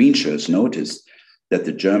brazenness. The green shirts noticed that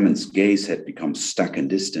the German's gaze had become stuck in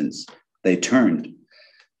distance. They turned.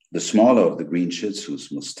 The smaller of the green shirts,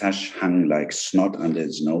 whose mustache hung like snot under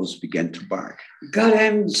his nose, began to bark.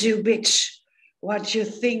 Goddamn Jew bitch. What you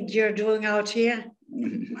think you're doing out here?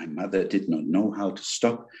 My mother did not know how to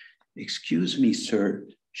stop. Excuse me, sir,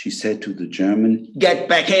 she said to the German. Get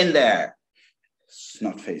back in there!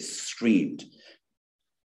 Snotface screamed.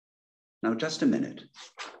 Now, just a minute.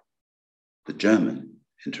 The German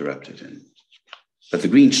interrupted him. But the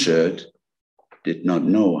green shirt did not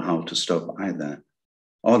know how to stop either.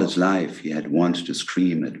 All his life, he had wanted to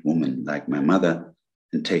scream at women like my mother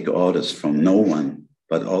and take orders from no one,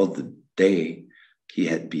 but all the day he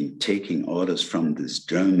had been taking orders from this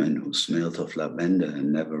German who smelled of lavender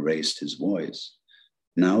and never raised his voice.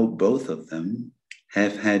 Now both of them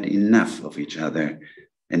have had enough of each other,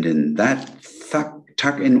 and in that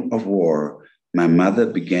tuck-in of war, my mother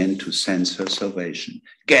began to sense her salvation.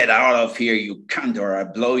 Get out of here, you cunt, or I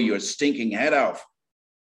blow your stinking head off.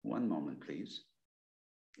 One moment, please.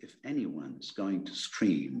 If anyone is going to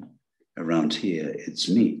scream around here, it's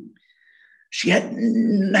me. She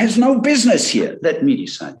has no business here. Let me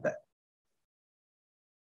decide that.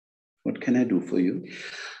 What can I do for you?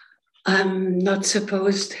 I'm not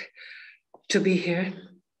supposed to be here.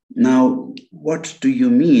 Now, what do you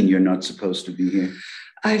mean you're not supposed to be here?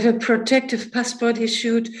 I have a protective passport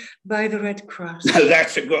issued by the Red Cross.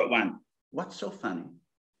 That's a good one. What's so funny?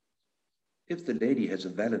 If the lady has a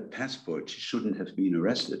valid passport, she shouldn't have been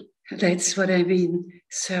arrested. That's what I mean,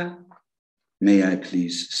 sir. May I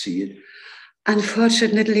please see it?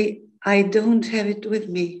 Unfortunately, I don't have it with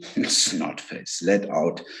me. Snotface let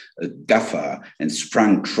out a guffaw and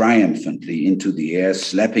sprang triumphantly into the air,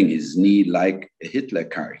 slapping his knee like a Hitler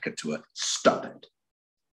caricature. Stop it.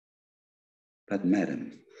 But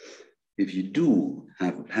madam, if you do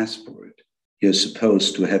have a passport, you're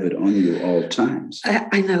supposed to have it on you all times.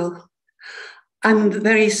 I know. I'm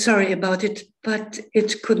very sorry about it, but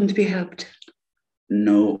it couldn't be helped.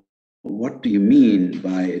 No, what do you mean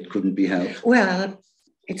by it couldn't be helped? Well,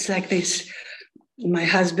 it's like this. My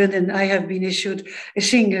husband and I have been issued a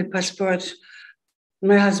single passport.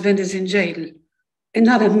 My husband is in jail.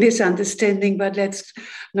 Another misunderstanding, but let's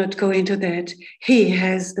not go into that. He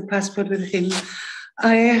has the passport with him.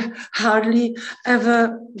 I hardly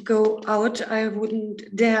ever go out. I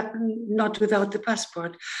wouldn't dare, not without the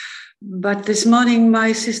passport. But this morning,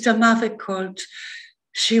 my sister Martha called.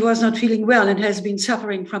 She was not feeling well and has been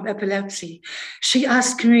suffering from epilepsy. She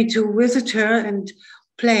asked me to visit her and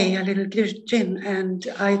play a little gin, and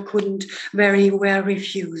I couldn't very well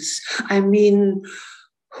refuse. I mean,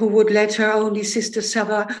 who would let her only sister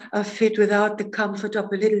suffer a fit without the comfort of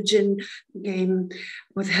a little gin game,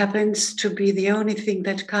 what happens to be the only thing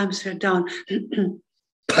that calms her down.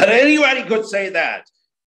 But anybody could say that.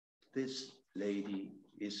 This lady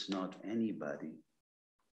is not anybody.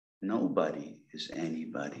 Nobody is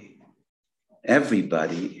anybody.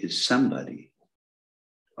 Everybody is somebody.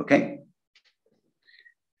 Okay?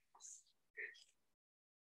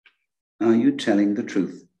 Are you telling the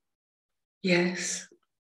truth? Yes.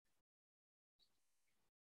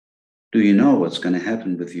 Do you know what's going to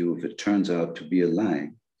happen with you if it turns out to be a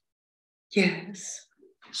lie? Yes,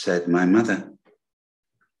 said my mother.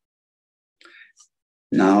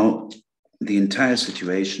 Now, the entire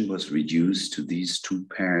situation was reduced to these two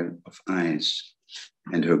pairs of eyes,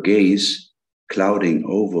 and her gaze, clouding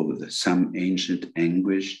over with some ancient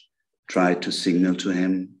anguish, tried to signal to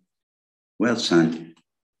him, "Well, son,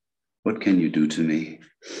 what can you do to me?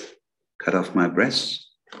 Cut off my breasts?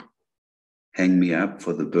 Hang me up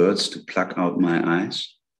for the birds to pluck out my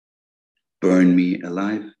eyes? Burn me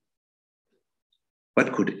alive?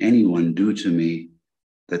 What could anyone do to me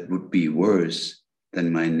that would be worse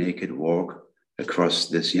than my naked walk across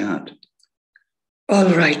this yard?"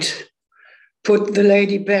 All right. Put the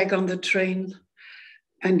lady back on the train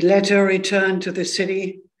and let her return to the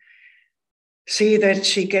city. See that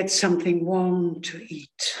she gets something warm to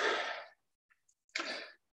eat.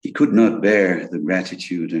 He could not bear the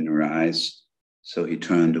gratitude in her eyes, so he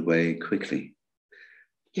turned away quickly.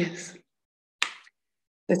 Yes,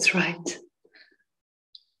 that's right.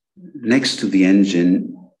 Next to the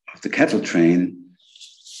engine of the cattle train,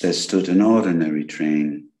 there stood an ordinary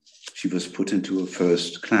train. She was put into a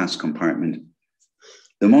first-class compartment.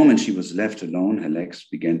 The moment she was left alone, her legs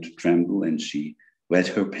began to tremble and she wet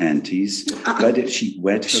her panties.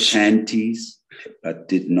 But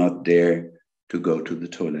did not dare to go to the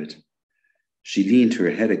toilet. She leaned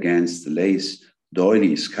her head against the lace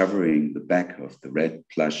doilies covering the back of the red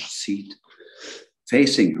plush seat.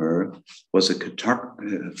 Facing her was a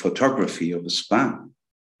photography of a spa.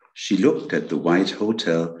 She looked at the white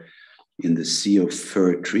hotel in the sea of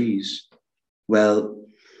fir trees. Well,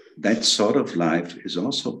 that sort of life is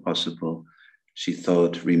also possible, she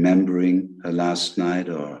thought, remembering her last night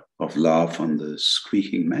of love on the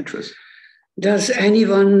squeaking mattress. Does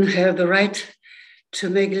anyone have the right to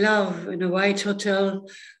make love in a white hotel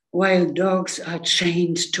while dogs are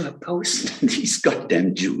chained to a post? These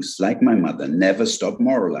goddamn Jews, like my mother, never stop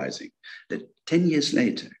moralizing. That 10 years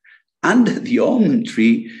later, under the almond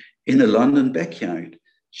tree in a London backyard,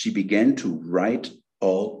 she began to write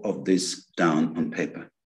all of this down on paper.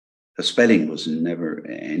 Her spelling was never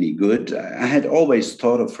any good. I had always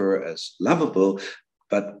thought of her as lovable,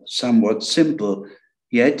 but somewhat simple,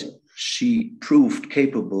 yet she proved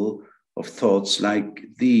capable of thoughts like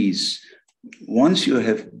these. Once you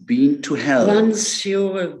have been to hell. Once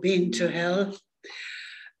you have been to hell,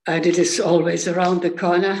 and it is always around the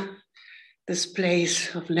corner, this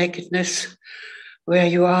place of nakedness where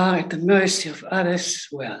you are at the mercy of others.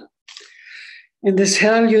 Well, in this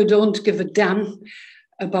hell, you don't give a damn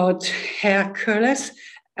about hair curlers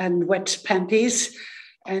and wet panties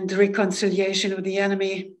and reconciliation with the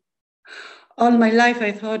enemy. All my life,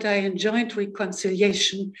 I thought I enjoyed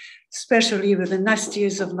reconciliation, especially with the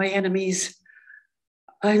nastiest of my enemies.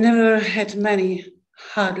 I never had many,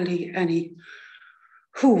 hardly any,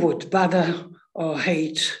 who would bother or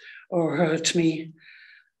hate or hurt me.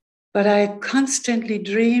 But I constantly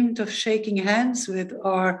dreamed of shaking hands with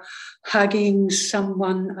or hugging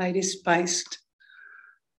someone I despised.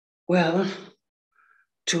 Well,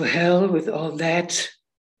 to hell with all that.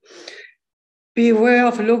 Beware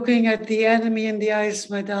of looking at the enemy in the eyes,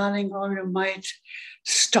 my darling, or you might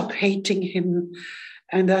stop hating him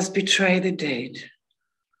and thus betray the dead.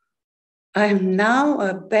 I am now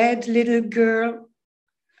a bad little girl.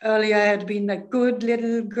 Earlier I had been a good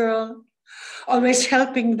little girl, always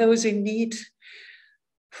helping those in need.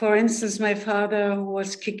 For instance, my father, who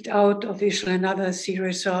was kicked out of Israel and other sea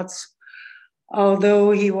resorts,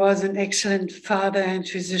 although he was an excellent father and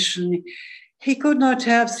physician, he could not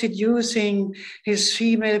help seducing his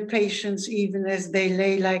female patients even as they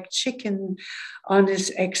lay like chicken on his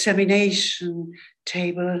examination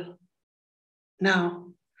table.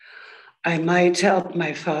 Now, I might help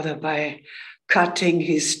my father by cutting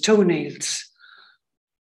his toenails.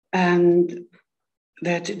 And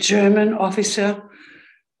that German officer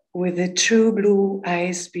with the true blue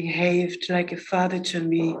eyes behaved like a father to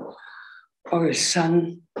me or a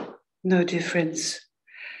son, no difference.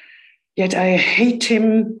 Yet I hate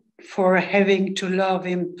him for having to love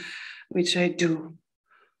him, which I do.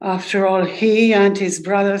 After all, he and his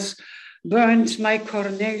brothers burned my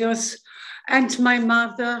Cornelius and my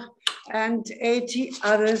mother and 80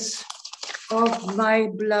 others of my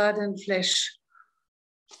blood and flesh.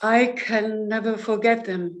 I can never forget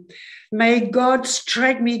them. May God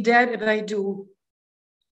strike me dead if I do.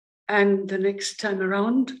 And the next time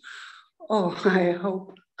around, oh, I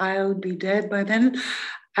hope I'll be dead by then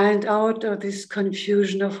and out of this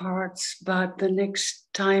confusion of hearts. But the next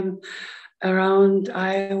time around,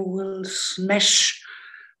 I will smash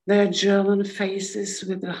their German faces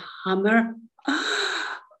with a hammer.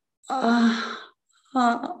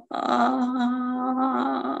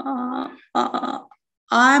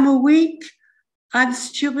 I'm a weak I'm a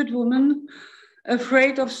stupid woman,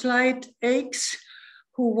 afraid of slight aches,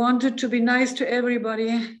 who wanted to be nice to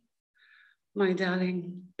everybody. My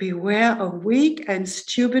darling, beware of weak and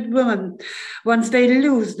stupid women. Once they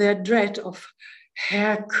lose their dread of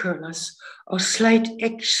hair curlers or slight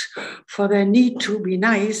aches for their need to be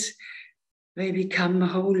nice, they become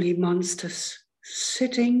holy monsters.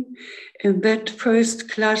 Sitting in that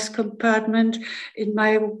first-class compartment in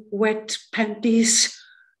my wet panties,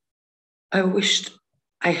 I wished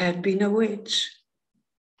I had been a witch.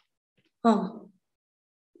 Oh,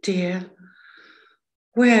 dear,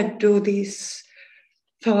 where do these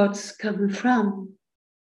thoughts come from?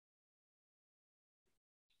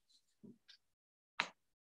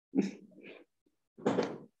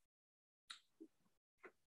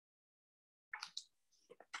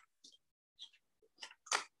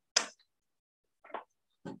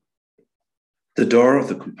 The door of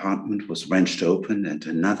the compartment was wrenched open and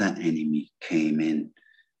another enemy came in.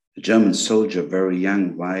 A German soldier, very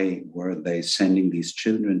young. Why were they sending these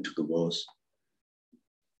children to the wars?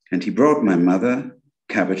 And he brought my mother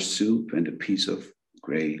cabbage soup and a piece of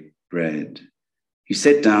gray bread. He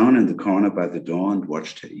sat down in the corner by the door and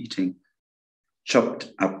watched her eating.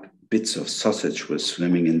 Chopped up bits of sausage were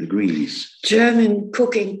swimming in the grease. German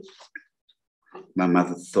cooking. My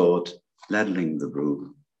mother thought, ladling the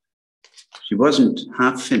brew. She wasn't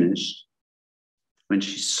half finished when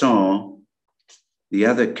she saw the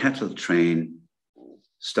other cattle train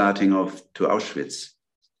starting off to Auschwitz.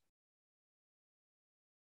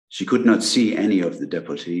 She could not see any of the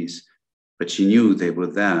deportees, but she knew they were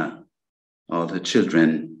there, all her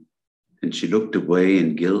children, and she looked away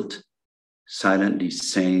in guilt, silently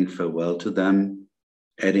saying farewell to them,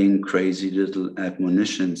 adding crazy little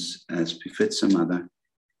admonitions as befits a mother.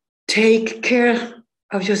 Take care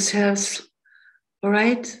of yourselves, all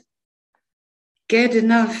right? Get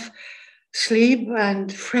enough sleep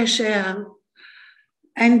and fresh air,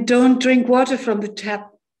 and don't drink water from the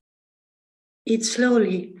tap. Eat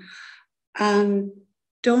slowly, and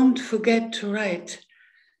don't forget to write,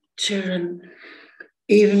 children,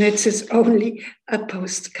 even if it's only a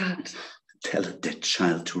postcard. Tell that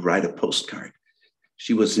child to write a postcard.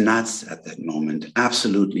 She was nuts at that moment,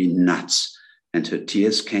 absolutely nuts. And her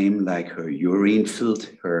tears came like her urine filled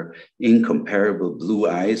her incomparable blue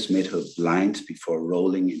eyes, made her blind before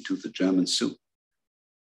rolling into the German soup.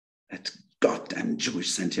 That goddamn Jewish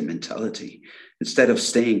sentimentality. Instead of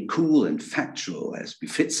staying cool and factual as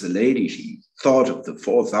befits a lady, she thought of the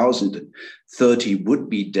 4,030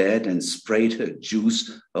 would-be dead and sprayed her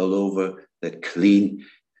juice all over that clean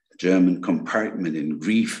German compartment in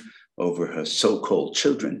grief over her so-called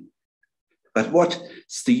children. But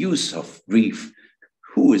what's the use of grief?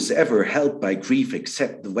 Who is ever helped by grief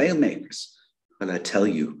except the whale-makers? Well, I tell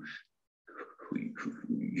you,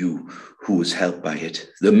 who is helped by it?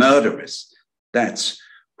 The murderers. That's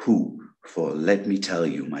who. For let me tell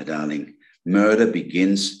you, my darling, murder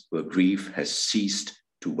begins where grief has ceased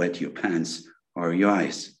to wet your pants or your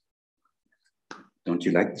eyes. Don't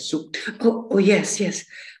you like the soup? Oh yes,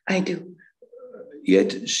 I do.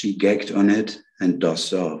 Yet she gagged on it and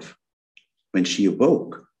dozed off. When she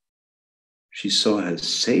awoke, she saw her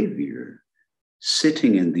savior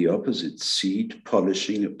sitting in the opposite seat,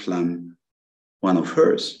 polishing a plum, one of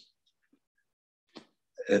hers.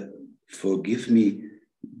 Forgive me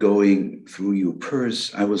going through your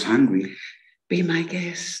purse. I was hungry. Be my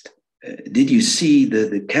guest. Did you see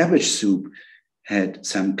the cabbage soup had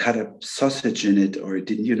some cut up sausage in it, or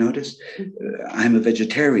didn't you notice? I'm a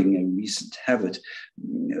vegetarian, a recent habit.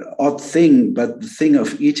 Odd thing, but the thing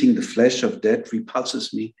of eating the flesh of dead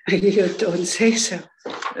repulses me. You don't say so.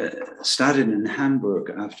 Started in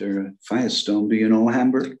Hamburg after a firestorm. Do you know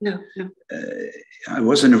Hamburg? No. I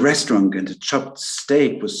was in a restaurant and a chopped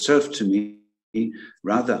steak was served to me,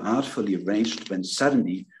 rather artfully arranged, when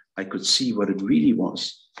suddenly I could see what it really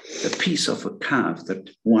was. A piece of a calf that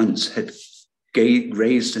once had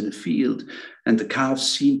grazed in a field, and the calf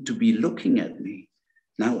seemed to be looking at me.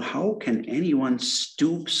 Now, how can anyone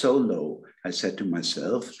stoop so low, I said to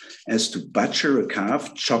myself, as to butcher a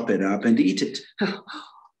calf, chop it up and eat it?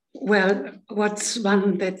 Well, that's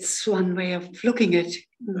one way of looking at it.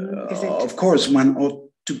 Of course, one ought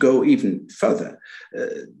to go even further.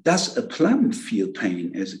 Does a plum feel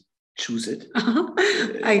pain as it chews it?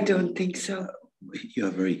 I don't think so. You're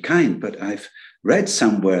very kind, but I've read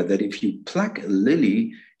somewhere that if you pluck a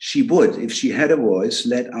lily, she would, if she had a voice,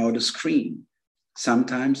 let out a scream.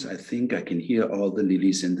 Sometimes I think I can hear all the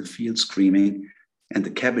lilies in the field screaming, and the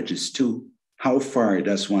cabbages too. How far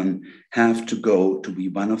does one have to go to be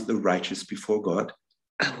one of the righteous before God?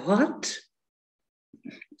 A what?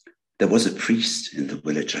 There was a priest in the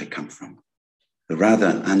village I come from, a rather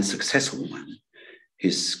unsuccessful one.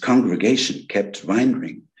 His congregation kept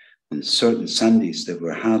wandering. On certain Sundays, there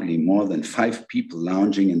were hardly more than 5 people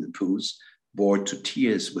lounging in the pews, bored to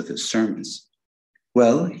tears with his sermons.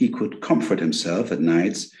 Well, he could comfort himself at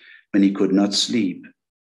nights when he could not sleep.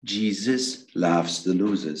 Jesus loves the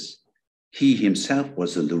losers. He himself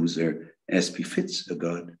was a loser, as befits a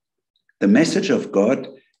God. The message of God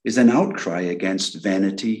is an outcry against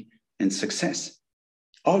vanity and success.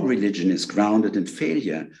 All religion is grounded in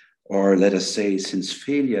failure, or let us say, since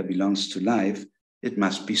failure belongs to life, it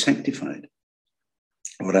must be sanctified.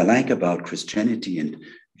 What I like about Christianity and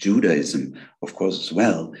Judaism, of course, as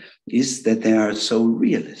well, is that they are so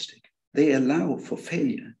realistic. They allow for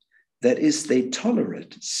failure. That is, they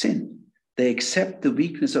tolerate sin. They accept the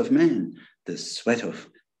weakness of man, the sweat of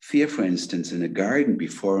fear, for instance, in a garden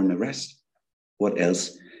before an arrest. What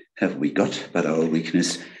else have we got but our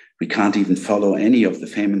weakness? We can't even follow any of the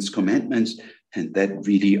famous commandments, and they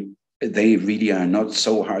really are not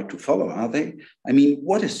so hard to follow, are they? I mean,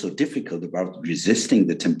 what is so difficult about resisting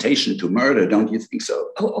the temptation to murder? Don't you think so?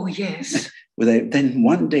 Oh yes. Well, then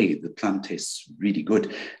one day, the plum tastes really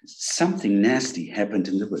good. Something nasty happened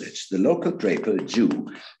in the village. The local draper, a Jew,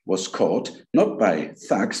 was caught, not by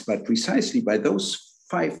thugs, but precisely by those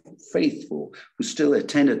 5 faithful who still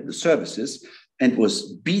attended the services, and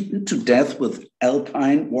was beaten to death with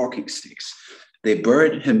alpine walking sticks. They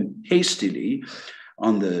buried him hastily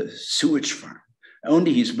on the sewage farm.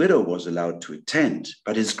 Only his widow was allowed to attend,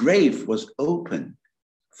 but his grave was open,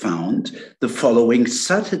 found the following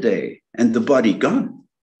Saturday, and the body gone.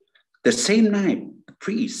 The same night, the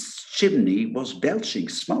priest's chimney was belching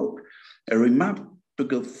smoke, a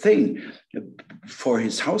remarkable thing, for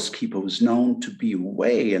his housekeeper was known to be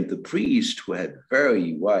away, and the priest, who had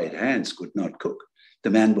very white hands, could not cook. The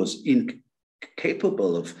man was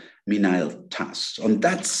incapable of menial tasks. On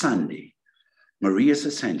that Sunday, Maria's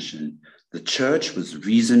Ascension, the church was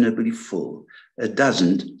reasonably full.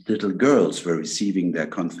 12 little girls were receiving their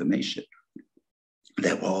confirmation.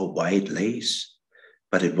 They wore white lace,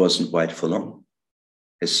 but it wasn't white for long.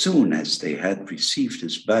 As soon as they had received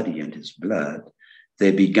his body and his blood,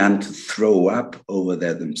 they began to throw up over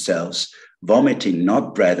there themselves, vomiting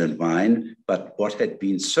not bread and wine, but what had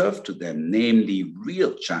been served to them, namely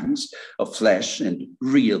real chunks of flesh and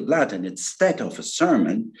real blood. And instead of a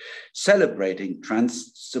sermon celebrating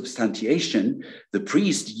transubstantiation, the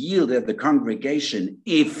priest yielded the congregation,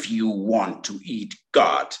 "If you want to eat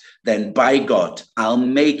God, then by God, I'll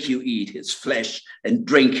make you eat his flesh and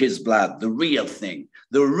drink his blood, the real thing,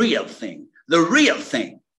 the real thing, the real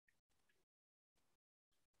thing."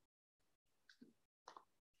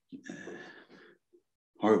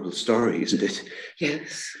 Horrible story, isn't it?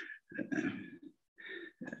 Yes.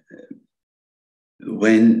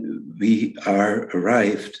 When we are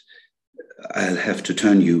arrived, I'll have to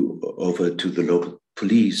turn you over to the local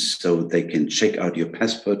police so they can check out your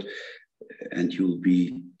passport, and you'll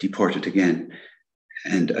be deported again.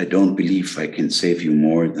 And I don't believe I can save you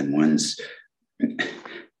more than once.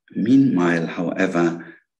 Meanwhile,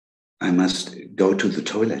 however, I must go to the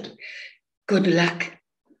toilet. Good luck.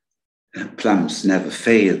 Plums never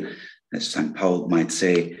fail, as St. Paul might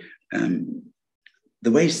say.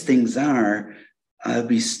 The way things are, I'll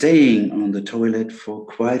be staying on the toilet for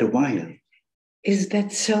quite a while. Is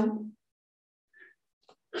that so?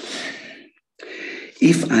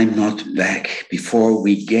 If I'm not back before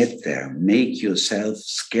we get there, make yourself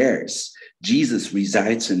scarce. Jesus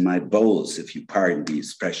resides in my bowels, if you pardon the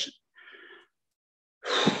expression.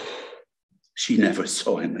 She never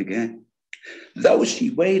saw him again, though she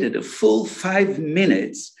waited a full 5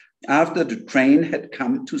 minutes after the train had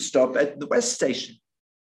come to stop at the West Station.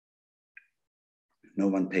 No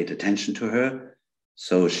one paid attention to her,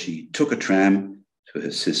 so she took a tram to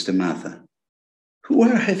her sister Martha.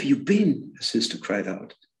 "Where have you been?" her sister cried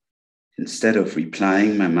out. Instead of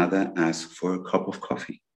replying, my mother asked for a cup of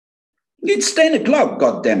coffee. "It's 10 o'clock,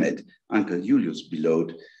 goddammit!" Uncle Julius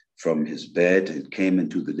bellowed from his bed and came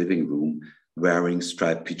into the living room wearing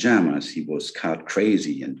striped pajamas. He was card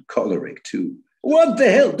crazy and choleric too. "What the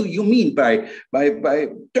hell do you mean by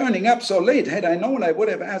turning up so late? Had I known, I would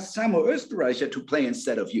have asked Samuel Österreicher to play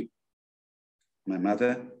instead of you." My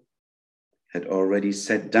mother had already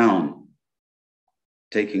sat down,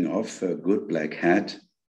 taking off her good black hat,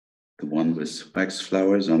 the one with wax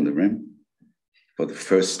flowers on the rim, for the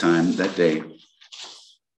first time that day.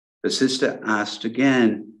 The sister asked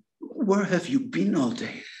again, "Where have you been all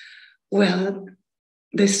day?" "Well,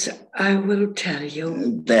 this I will tell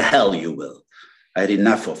you." "The hell you will. I had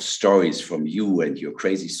enough of stories from you and your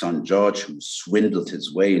crazy son, George, who swindled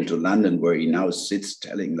his way into London, where he now sits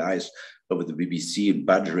telling lies over the BBC and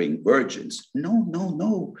buttering virgins. No, no,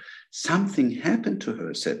 no. Something happened to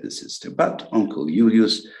her, said the sister. But Uncle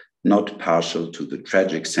Julius, not partial to the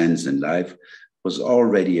tragic sense in life, was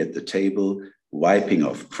already at the table, wiping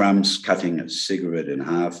off crumbs, cutting a cigarette in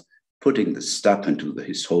half, putting the stub into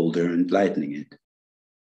his holder and lighting it.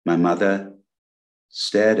 My mother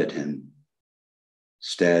stared at him,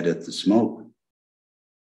 stared at the smoke,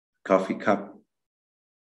 coffee cup,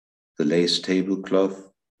 the lace tablecloth,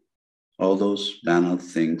 all those banal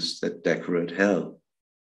things that decorate hell.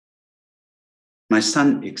 My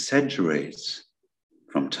son exaggerates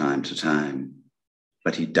from time to time,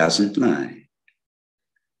 but he doesn't lie.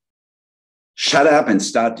 Shut up and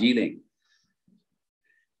start dealing.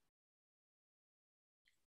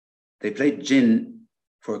 They played gin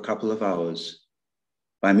for a couple of hours.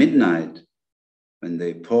 By midnight, when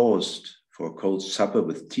they paused for a cold supper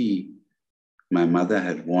with tea, my mother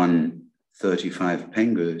had won 35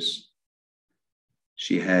 pengos.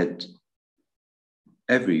 She had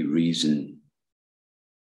every reason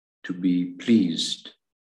to be pleased.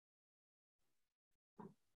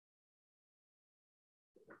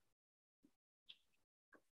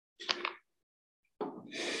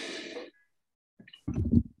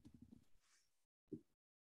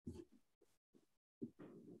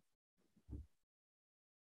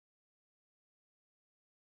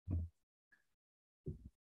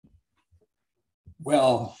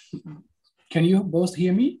 Well, can you both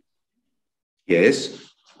hear me? Yes.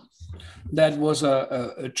 That was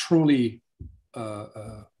a truly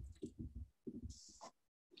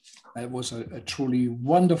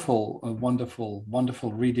wonderful,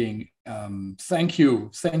 wonderful reading. Thank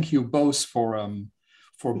you both for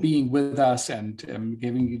being with us and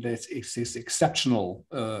giving this exceptional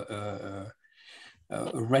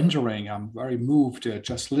rendering. I'm very moved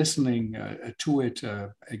just listening to it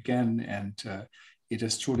again, and it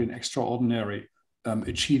is truly an extraordinary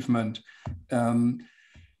achievement.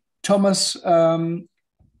 Thomas,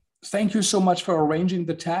 thank you so much for arranging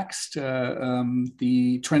the text.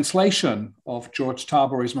 The translation of George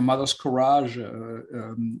Tabori's My Mother's Courage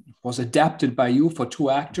was adapted by you for 2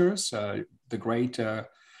 actors. The great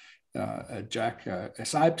Jack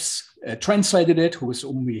Sipes translated it, with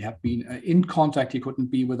whom we have been in contact. He couldn't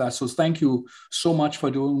be with us. So thank you so much for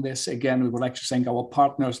doing this. Again, we would like to thank our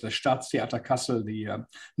partners, the Staatstheater Kassel, the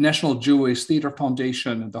National Jewish Theatre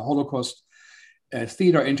Foundation, and the Holocaust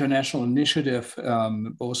Theater International Initiative,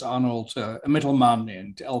 both Arnold Mittelmann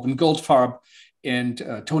and Alvin Goldfarb, and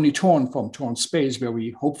Tony Thorn from Thorn Space, where we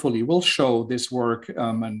hopefully will show this work,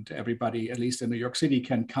 and everybody, at least in New York City,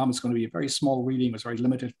 can come. It's going to be a very small reading. It's very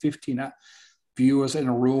limited, 15 viewers in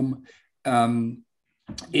a room.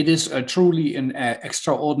 It is truly an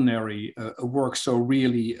extraordinary work. So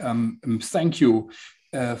really, thank you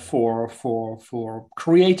for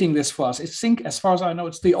creating this for us. I think, as far as I know,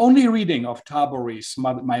 it's the only reading of Tabori's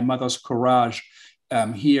My Mother's Courage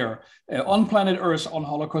here on planet Earth on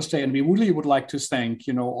Holocaust Day. And we really would like to thank,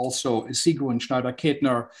 also Sigrun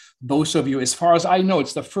Schneider-Kaethner, both of you. As far as I know,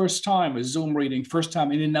 it's the first time a Zoom reading, first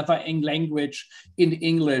time in another language, in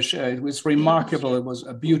English. It was remarkable. It was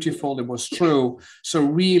beautiful. It was true. So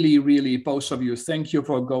really, really, both of you, thank you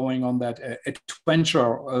for going on that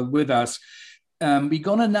adventure with us. We're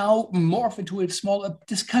gonna now morph into a small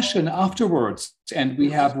discussion afterwards. And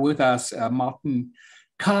we have with us Martin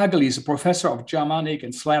Kagel. He's a professor of Germanic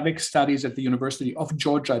and Slavic studies at the University of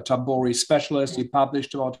Georgia, Tabori specialist. He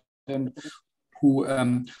published about him, who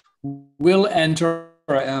will enter,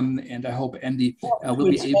 and I hope Andy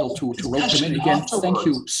will be able to rope him in again. Thank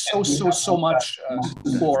you so much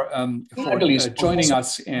for joining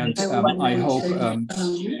us, and I hope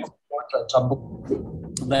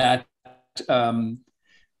that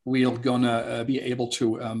we're gonna be able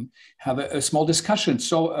to have a small discussion.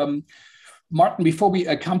 So Martin, before we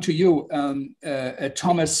come to you,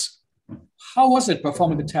 Thomas, how was it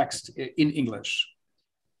performing the text in English?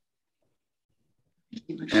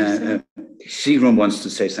 Sigrun wants to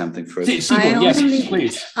say something first. Sigrun, yes,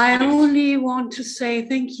 please. I only want to say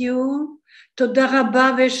thank you. Toda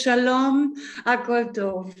rabba v'shalom, hakol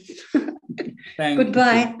tov.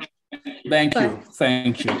 Goodbye. Thank you.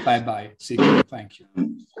 Thank you. Bye-bye. Sigrun, thank you.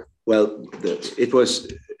 Well,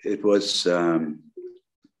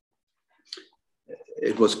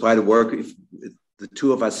 it was quite a work. If the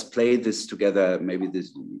two of us played this together, maybe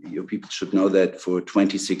your people should know that for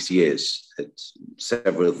 26 years at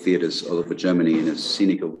several theaters all over Germany in a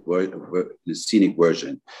scenic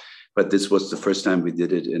version. But this was the first time we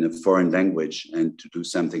did it in a foreign language, and to do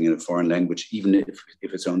something in a foreign language, even if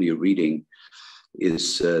it's only a reading,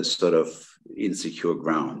 is sort of insecure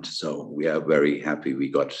ground. So we are very happy we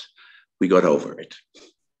got over it.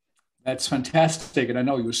 That's fantastic. And I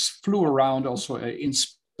know you flew around also in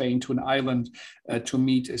Spain to an island to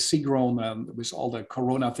meet Sigrun with all the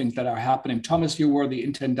Corona things that are happening. Thomas, you were the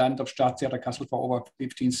intendant of Staatstheater Kassel for over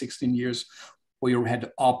 15, 16 years, where you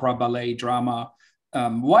had opera, ballet, drama.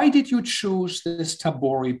 Why did you choose this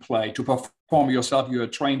Tabori play to perform yourself? You're a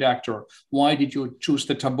trained actor. Why did you choose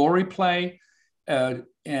the Tabori play?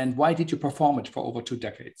 And why did you perform it for over 2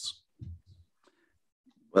 decades?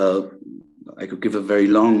 Well, I could give a very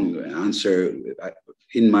long answer.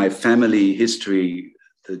 In my family history,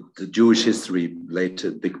 the Jewish history played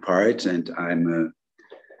a big part, and I'm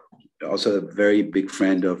also a very big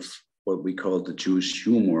friend of what we call the Jewish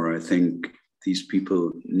humor. I think these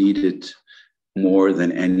people needed more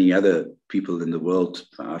than any other people in the world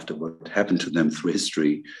after what happened to them through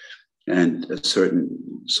history. And a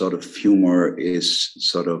certain sort of humor is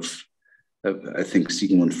sort of, I think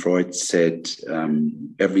Sigmund Freud said,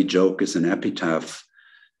 every joke is an epitaph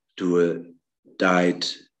to a died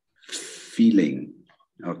feeling.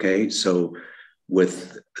 Okay, so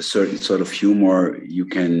with a certain sort of humor, you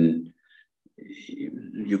can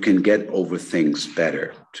get over things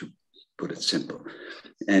better, to put it simple.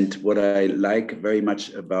 And what I like very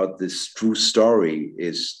much about this true story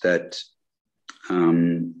is that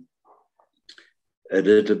a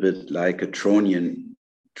little bit like a Trojan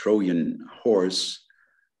horse,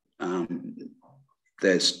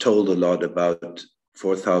 there's told a lot about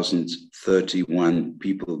 4,031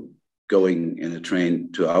 people going in a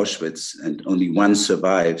train to Auschwitz, and only one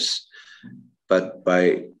survives. But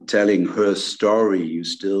by telling her story, you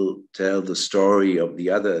still tell the story of the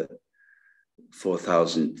other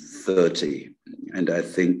 4,030. And I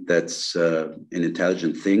think that's an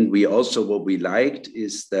intelligent thing. We also, what we liked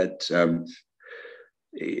is that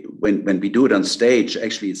when we do it on stage,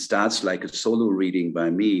 actually it starts like a solo reading by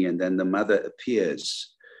me, and then the mother appears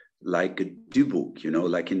like a dubuk,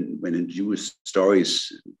 like when in Jewish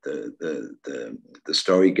stories, the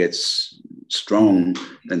story gets strong,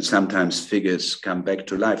 then sometimes figures come back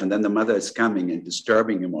to life. And then the mother is coming and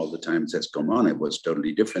disturbing him all the time and says, come on, it was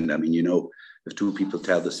totally different. I mean, if 2 people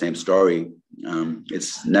tell the same story,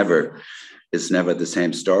 it's never the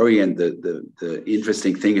same story. And the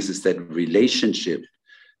interesting thing is that relationship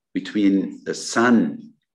between the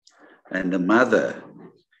son and the mother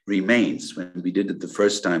remains. When we did it the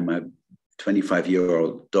first time, my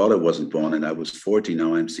 25-year-old daughter wasn't born, and I was 40.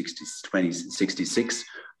 Now I'm 66,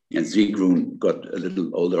 and Sigrun got a little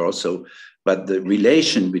older also. But the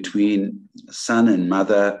relation between son and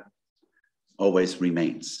mother always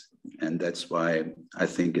remains. And that's why I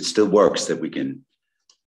think it still works that we can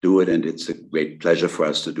do it. And it's a great pleasure for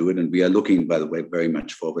us to do it. And we are looking, by the way, very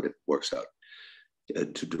much forward, if it works out,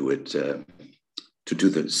 to do it, to do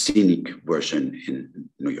the scenic version in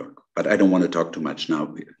New York. But I don't want to talk too much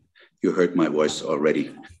now. You heard my voice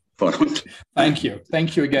already. Thank you.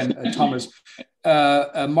 Thank you again, Thomas.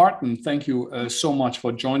 Martin, thank you so much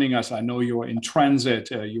for joining us. I know you are in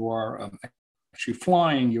transit. You are actually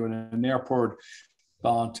flying. You're in an airport.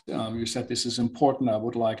 But you said this is important. I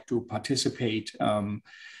would like to participate.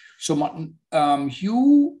 So Martin,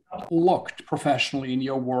 you looked professionally in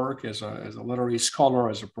your work as a literary scholar,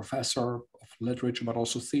 as a professor of literature, but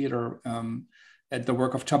also theater, at the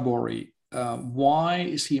work of Tabori. Why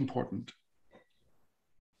is he important?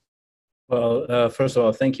 Well, first of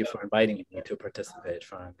all, thank you for inviting me to participate,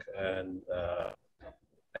 Frank. And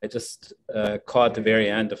I just caught the very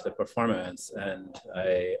end of the performance, and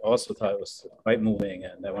I also thought it was quite moving,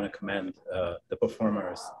 and I want to commend the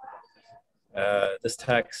performers. This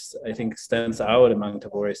text, I think, stands out among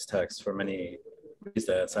Tabori's texts for many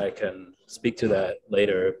reasons. I can speak to that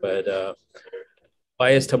later, but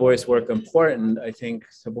why is Tabori's work important? I think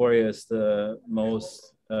Tabori is the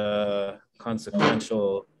most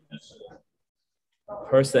consequential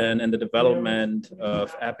person in the development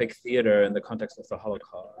of epic theater in the context of the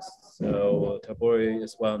Holocaust. So Tabori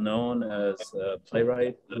is well known as a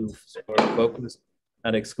playwright who focused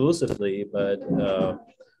not exclusively, but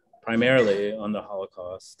primarily on the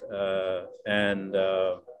Holocaust. And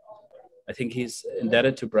I think he's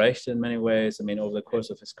indebted to Brecht in many ways. I mean, over the course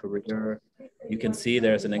of his career, you can see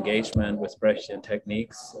there's an engagement with Brechtian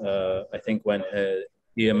techniques. I think when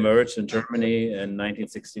he emerged in Germany in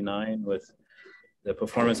 1969 with the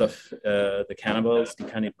performance of the Cannibals, die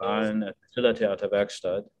Cannibalen, at the Segal Theatre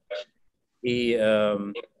Werkstatt,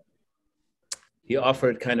 he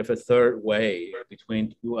offered kind of a third way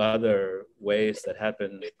between 2 other ways that had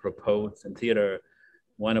been proposed in theater,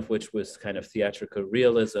 one of which was kind of theatrical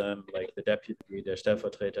realism, like The Deputy, Der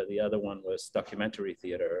Stellvertreter. The other one was documentary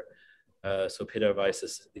theater, so Peter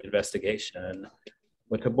Weiss's The Investigation.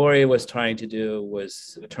 What Tabori was trying to do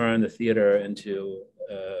was turn the theater into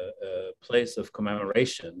place of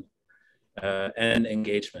commemoration and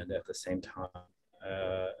engagement at the same time.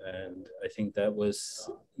 And I think that was,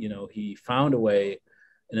 he found a way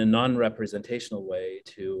in a non-representational way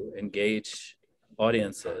to engage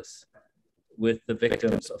audiences with the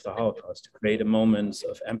victims of the Holocaust, to create a moment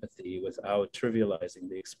of empathy without trivializing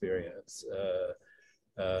the experience.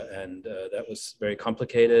 And that was very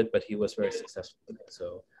complicated, but he was very successful.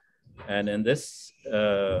 So, and in this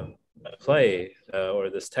play, or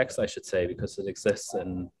this text, I should say, because it exists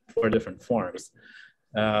in 4 different forms,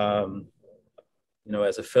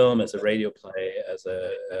 as a film, as a radio play, as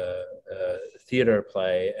a theater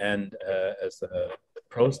play, and as a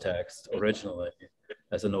prose text originally,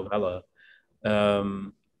 as a novella.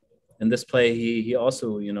 In this play, he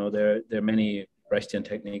also, there are many Brechtian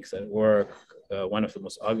techniques at work. One of the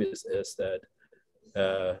most obvious is that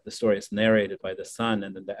the story is narrated by the son,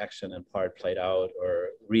 and then the action and part played out or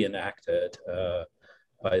reenacted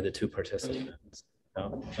by the 2 participants.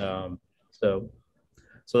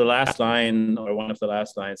 So the last line, or one of the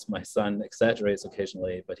last lines, my son exaggerates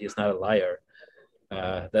occasionally, but he's not a liar.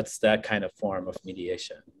 That's that kind of form of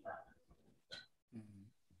mediation.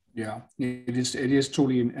 Yeah, it is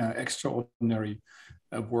truly an extraordinary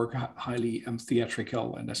work, highly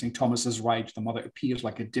theatrical. And I think Thomas is right. The mother appears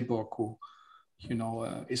like a Dibburg who,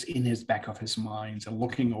 is in his back of his mind and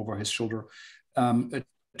looking over his shoulder.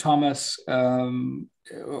 Thomas,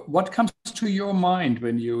 what comes to your mind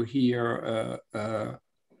when you hear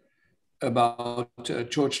about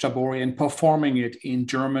George Tabori and performing it in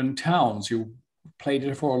German towns? You played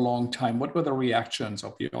it for a long time. What were the reactions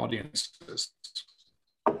of the audiences?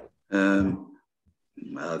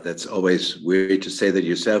 Well, that's always weird to say that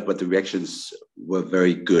yourself, but the reactions were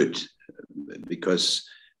very good, because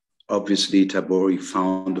obviously Tabori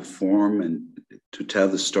found a form and to tell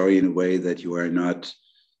the story in a way that you are not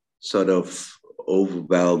sort of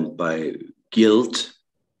overwhelmed by guilt,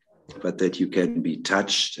 but that you can be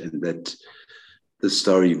touched and that the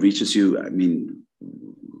story reaches you. I mean, a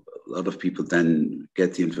lot of people then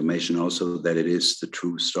get the information also that it is the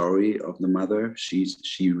true story of the mother.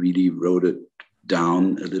 She really wrote it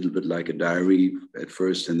down a little bit like a diary at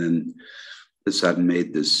first, and then the son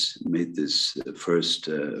made this first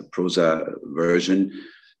prosa version.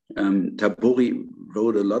 Tabori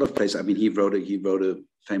wrote a lot of plays. I mean, he wrote a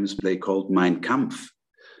famous play called Mein Kampf,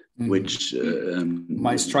 which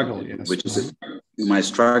My Struggle, yes. Which is My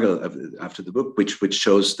Struggle after the book, which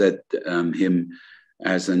shows that him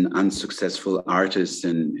as an unsuccessful artist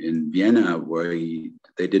in Vienna, where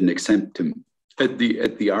they didn't accept him at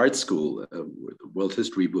the art school. World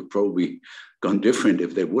history would probably gone different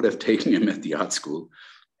if they would have taken him at the art school.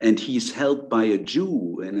 And he's held by a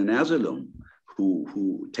Jew in an asylum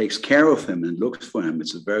who takes care of him and looks for him.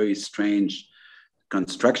 It's a very strange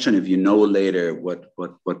construction if you know later what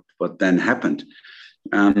then happened.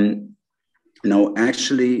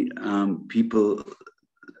 People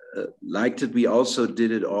liked it. We also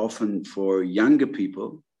did it often for younger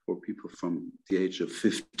people, for people from the age of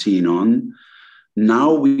 15 on.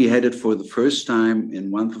 Now we had it for the first time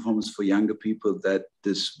in one performance for younger people that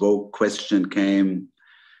this vogue question came: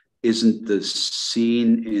 isn't the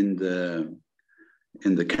scene in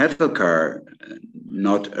the cattle car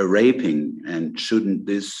not a raping, and shouldn't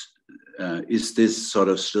this is this sort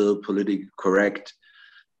of still politically correct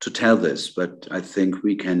to tell this? But I think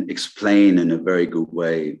we can explain in a very good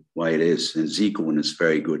way why it is, and Sigrun is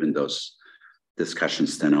very good in those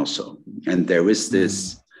discussions then also. And there is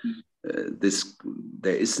this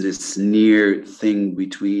this near thing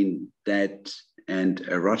between that and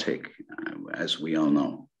erotic, as we all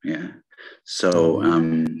know. Yeah. So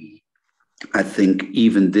I think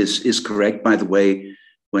even this is correct. By the way,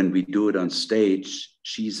 when we do it on stage,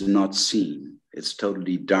 she's not seen. It's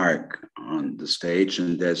totally dark on the stage,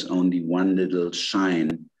 and there's only one little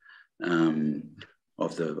shine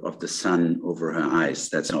of the sun over her eyes.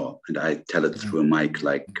 That's all. And I tell it through a mic,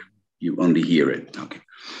 like you only hear it. Okay.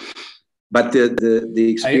 But the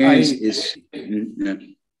experience is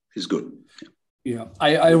good. Yeah,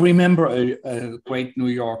 I remember a great New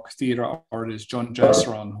York theater artist, John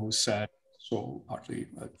Jesseron, who said, so partly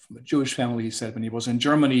from a Jewish family, he said when he was in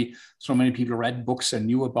Germany, so many people read books and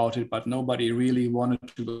knew about it, but nobody really wanted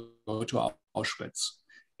to go to Auschwitz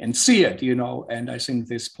and see it, And I think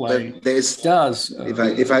this play does.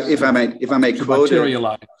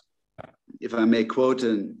 If I may quote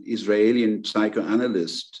an Israeli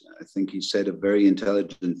psychoanalyst, I think he said a very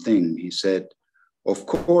intelligent thing. He said, "Of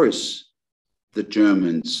course, the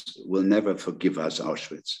Germans will never forgive us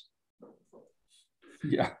Auschwitz."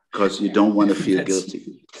 Yeah. Because you don't want to feel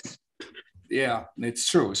guilty. Yeah, it's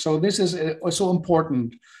true. So this is also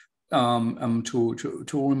important to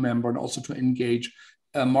remember and also to engage.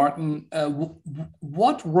 Martin,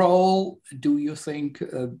 what role do you think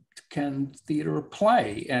can theater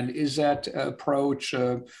play, and is that approach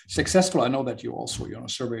successful? I know that you also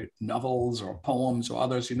survey novels or poems or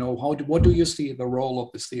others. What do you see the role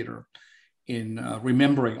of this theater in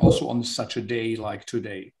remembering also on such a day like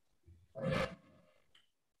today?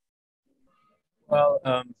 Well,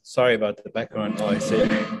 sorry about the background noise.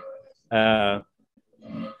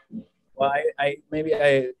 Well, I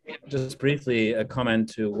just briefly comment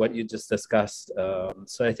to what you just discussed.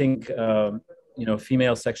 So I think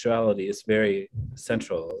female sexuality is very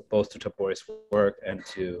central both to Tabori's work and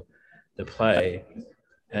to the play,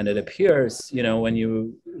 and it appears when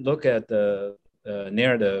you look at the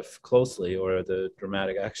narrative closely or the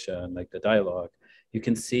dramatic action, like the dialogue, you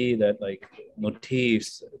can see that like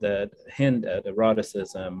motifs that hint at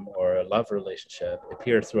eroticism or a love relationship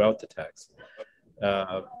appear throughout the text.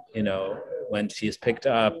 When she's picked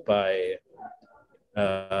up by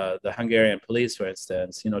the Hungarian police, for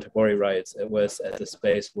instance, Tabori writes, it was at the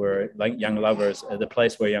space where young lovers, the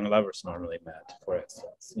place where young lovers normally met, for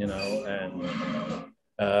instance, and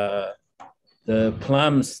the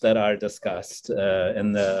plums that are discussed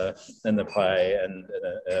in the play and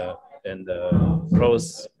in the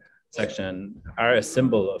prose section are a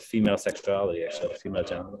symbol of female sexuality, actually, female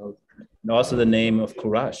genital. And also the name of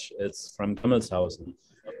Courage, it's from Gummelshausen,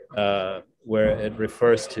 where it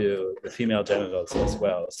refers to the female genitals as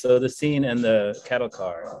well. So the scene in the cattle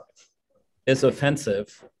car is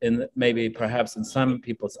offensive perhaps in some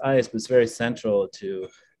people's eyes, but it's very central to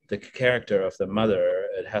the character of the mother.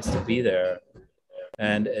 It has to be there.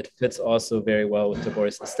 And it fits also very well with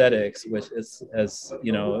Tabori's aesthetics, which is, as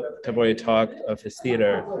Tabori talked of his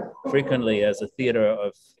theater frequently as a theater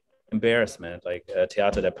of embarrassment, like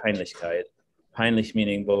Theater der Peinlichkeit. Peinlich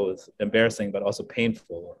meaning both embarrassing but also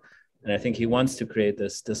painful. And I think he wants to create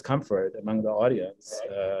this discomfort among the audience,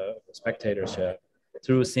 spectatorship,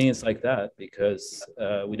 through scenes like that, because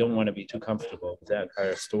we don't want to be too comfortable with the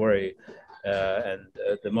entire story, and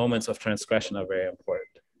the moments of transgression are very important.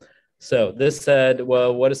 So this said,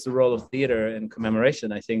 well, what is the role of theater in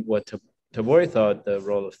commemoration? I think what Tabori thought the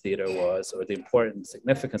role of theater was, or the important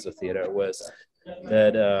significance of theater was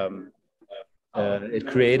that it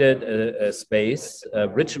created a space, a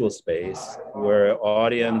ritual space, where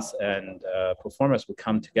audience and performers would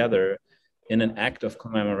come together in an act of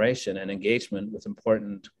commemoration and engagement with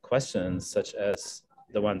important questions, such as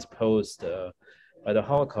the ones posed by the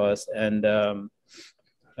Holocaust. And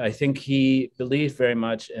I think he believed very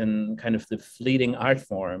much in kind of the fleeting art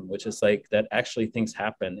form, which is like that actually things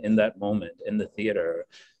happen in that moment in the theater.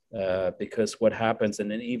 Because what happens in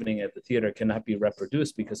an evening at the theater cannot be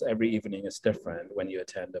reproduced, because every evening is different when you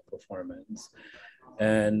attend a performance.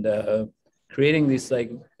 And creating these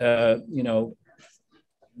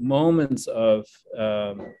moments of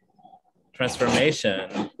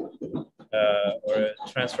transformation or a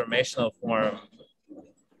transformational form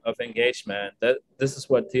of engagement, that this is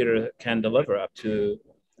what theater can deliver up to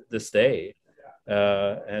this day.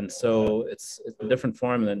 And so it's a different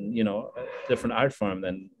form than, different art form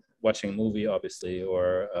than watching a movie, obviously,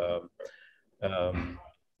 or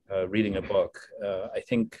reading a book. I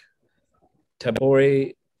think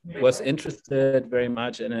Tabori was interested very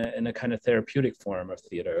much in a kind of therapeutic form of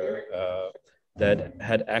theater that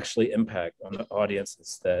had actually impact on the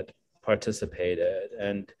audiences that participated.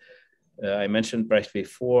 And I mentioned Brecht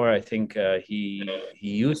before. I think he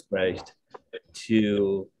used Brecht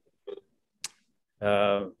to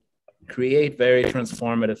create very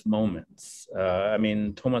transformative moments.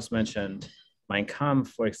 Thomas mentioned Mein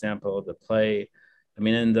Kampf, for example, the play.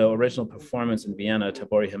 In the original performance in Vienna,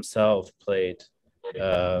 Tabori himself played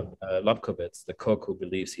Lobkowitz, the cook who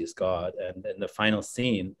believes he's God. And in the final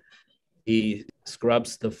scene, he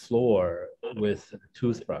scrubs the floor with a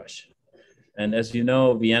toothbrush. And as you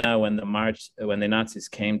know, Vienna, when the Nazis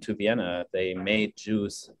came to Vienna, they made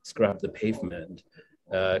Jews scrub the pavement,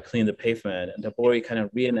 clean the pavement. And Tabori kind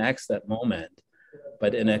of reenacts that moment,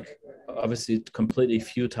 but in a obviously completely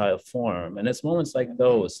futile form. And it's moments like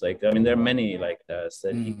those, there are many like this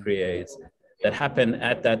that he creates that happen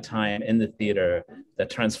at that time in the theater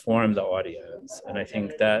that transform the audience. And I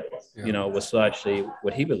think that, was actually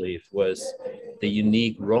what he believed was the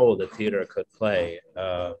unique role that theater could play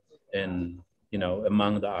among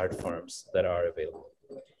the art forms that are available.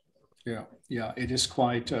 Yeah, it is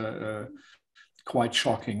quite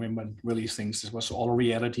shocking when really things, this was all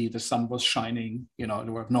reality. The sun was shining, there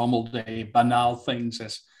were normal day, banal things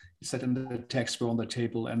as said in the text were on the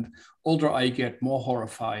table. And older I get, more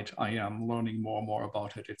horrified I am, learning more and more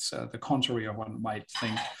about it. It's the contrary of one might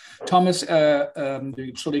think. Thomas,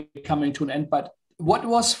 slowly coming to an end, but what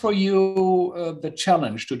was for you the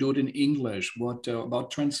challenge to do it in English? What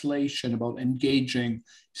about translation, about engaging,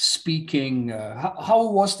 speaking?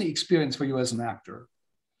 How was the experience for you as an actor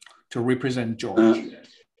to represent George?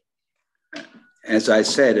 As I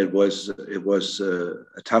said, it was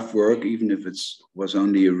a tough work, even if it was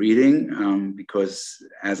only a reading, because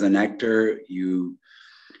as an actor,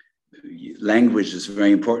 language is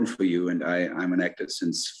very important for you. And I'm an actor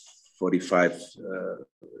since 45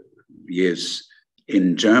 years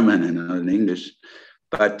in German and not in English.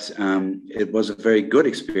 But it was a very good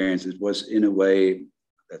experience. It was, in a way,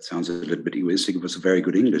 that sounds a little bit egoistic, it was a very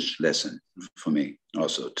good English lesson for me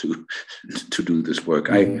also to do this work.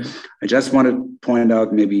 I just want to point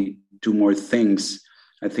out maybe two more things.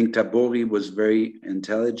 I think Tabori was very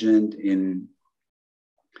intelligent in,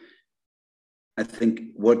 I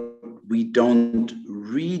think, what we don't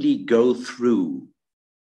really go through,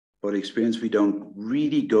 what experience we don't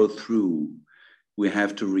really go through, we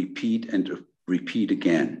have to repeat and repeat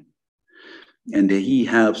again. And he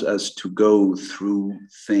helps us to go through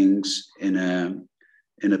things in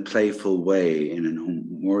a playful way, in an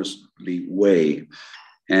humorously way.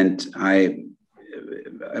 And I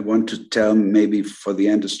want to tell maybe for the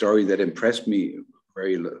end a story that impressed me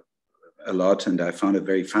a lot, and I found it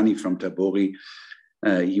very funny from Tabori.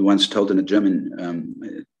 He once told in a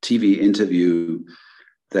German TV interview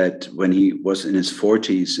that when he was in his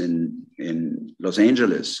 40s in Los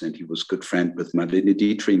Angeles, and he was good friend with Marlene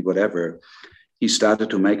Dietrich, whatever, he started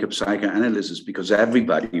to make up psychoanalysis because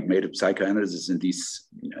everybody made up psychoanalysis in these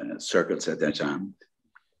circles at that time.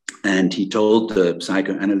 And he told the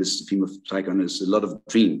psychoanalyst, the female psychoanalyst, a lot of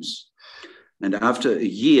dreams. And after a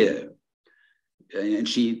year, and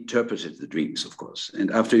she interpreted the dreams, of course. And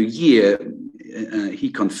after a year, he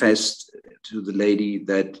confessed to the lady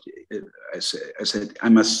that, I said, I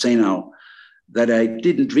must say now that I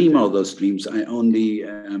didn't dream all those dreams. I only,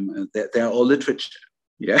 they're all literature.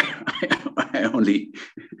 Yeah,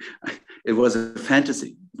 it was a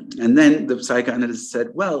fantasy. And then the psychoanalyst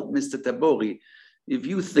said, well, Mr. Tabori, if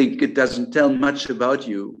you think it doesn't tell much about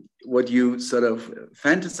you, what you sort of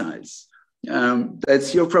fantasize,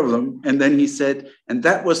 that's your problem. And then he said, and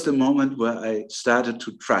that was the moment where I started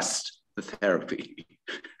to trust the therapy.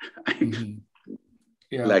 I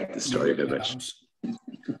like the story very much.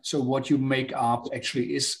 So what you make up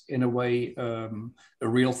actually is, in a way, a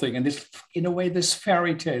real thing. And this, in a way, this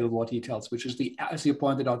fairy tale, what he tells, which is, as you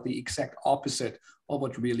pointed out, the exact opposite of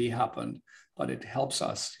what really happened. But it helps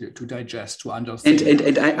us to digest, to understand.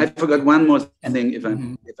 And I forgot one more thing, if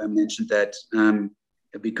I mentioned that,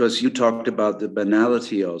 because you talked about the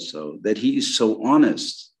banality also, that he is so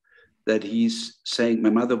honest that he's saying,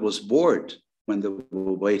 my mother was bored when they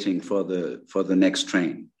were waiting for the next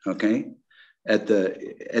train, okay? At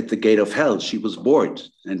the gate of hell, she was bored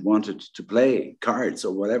and wanted to play cards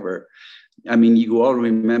or whatever. I mean, you all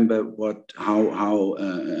remember how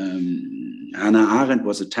Hannah Arendt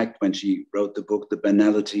was attacked when she wrote the book, The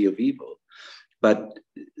Banality of Evil. But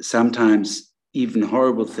sometimes even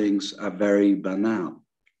horrible things are very banal,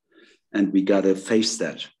 and we gotta face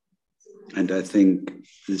that. And I think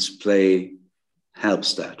this play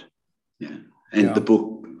helps that. Yeah. And the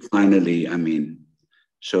book finally, I mean,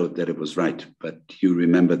 showed that it was right. But you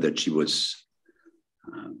remember that she was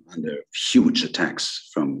under huge attacks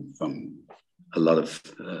from a lot of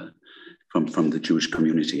from the Jewish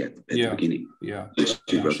community at the beginning. Yeah,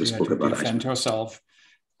 she wrote this book about defend herself.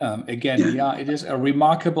 It is a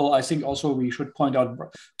remarkable. I think also we should point out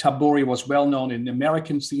Tabori was well known in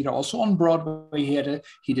American theater, also on Broadway.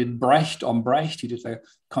 He did Brecht on Brecht. He did a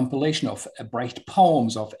compilation of Brecht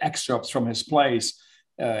poems, of excerpts from his plays,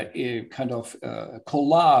 a kind of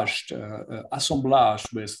collaged assemblage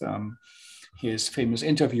with his famous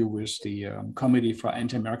interview with the Committee for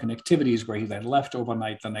Anti-American Activities, where he then left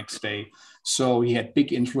overnight the next day. So he had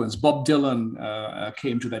big influence. Bob Dylan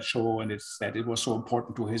came to that show, and it's that it was so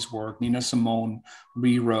important to his work. Nina Simone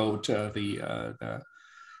rewrote the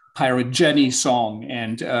Pirate Jenny song.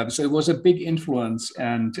 And so it was a big influence.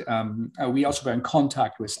 And we also were in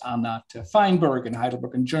contact with Anat Feinberg in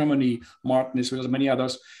Heidelberg in Germany, Martin as well as many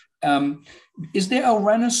others. Is there a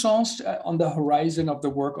renaissance on the horizon of the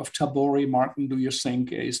work of Tabori? Martin, do you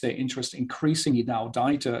think, is their interest increasing? He now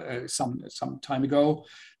died some time ago.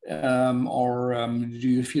 Or do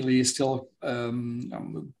you feel he is still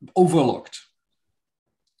overlooked?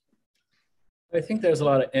 I think there's a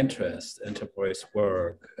lot of interest in Tabori's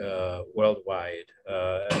work worldwide,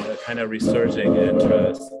 and a kind of resurging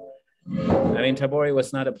interest. I mean, Tabori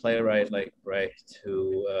was not a playwright like Brecht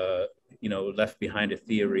who, left behind a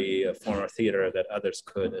theory, a form of theater that others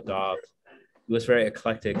could adopt. He was very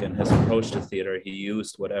eclectic in his approach to theater. He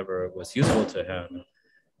used whatever was useful to him.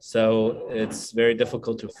 So it's very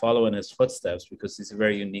difficult to follow in his footsteps because he's a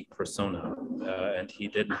very unique persona, and he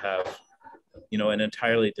didn't have, an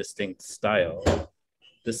entirely distinct style.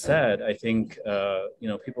 This said, I think,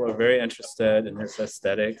 people are very interested in his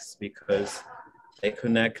aesthetics because they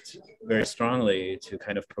connect very strongly to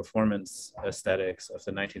kind of performance aesthetics of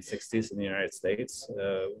the 1960s in the United States,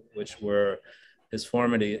 which were his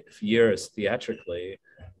formative years theatrically,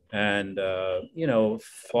 and,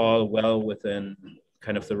 fall well within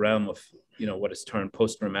kind of the realm of, what is termed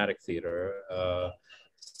post-dramatic theater.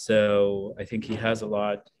 So I think he has a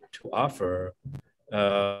lot to offer.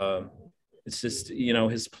 It's just,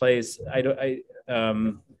 his plays,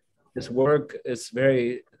 his work is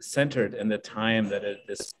very centered in the time that it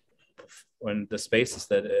is, when the spaces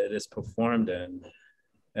that it is performed in.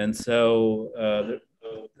 And so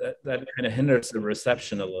that kind of hinders the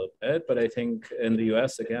reception a little bit. But I think in the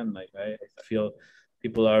US, again, I feel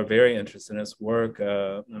people are very interested in his work.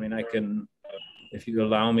 I can, if you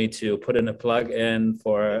allow me to put in a plug in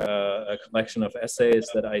for a collection of essays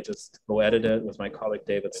that I just co-edited with my colleague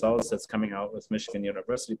David Salz, that's coming out with Michigan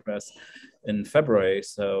University Press in February,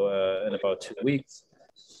 so in about 2 weeks.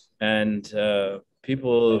 And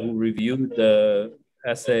people who reviewed the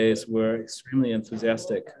essays were extremely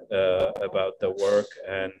enthusiastic about the work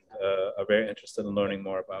and are very interested in learning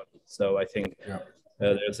more about it. So I think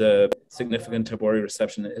there's a significant Tabori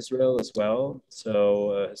reception in Israel as well.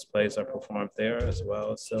 So his plays are performed there as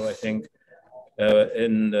well. So I think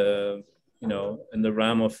in the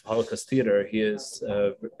realm of Holocaust theater, he is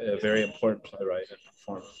a very important playwright and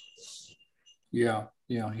performer. Yeah,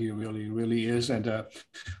 he really is. And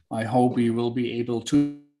I hope we will be able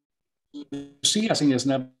to see. I think it's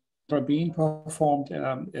never been performed,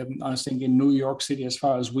 I think, in New York City, as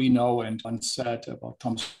far as we know. And once said about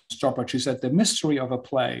Thomas Bockelmann, she said, the mystery of a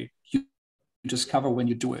play you discover when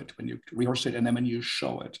you do it, when you rehearse it, and then when you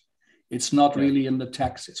show it. It's not really in the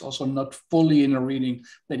text. It's also not fully in a reading.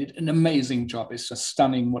 They did an amazing job. It's just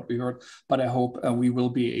stunning what we heard. But I hope we will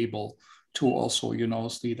be able to also,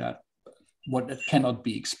 see that what cannot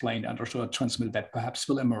be explained, understood, or transmitted, that perhaps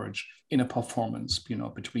will emerge in a performance,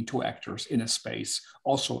 between two actors in a space,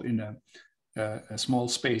 also in a small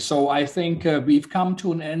space. So I think we've come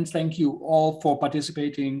to an end. Thank you all for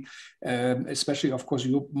participating, especially, of course,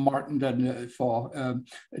 you, Martin, for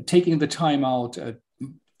taking the time out.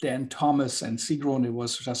 Dan, Thomas, and Sigrun, it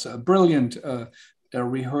was just a brilliant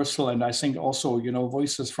rehearsal. And I think also,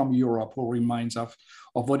 voices from Europe who reminds of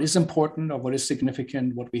what is important, of what is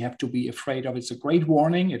significant, what we have to be afraid of. It's a great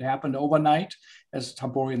warning. It happened overnight, as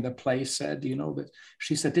Tabori in the play said, that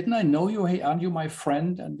she said, didn't I know you? Hey, aren't you my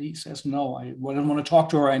friend? And he says, no, I don't want to talk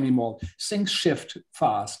to her anymore. Things shift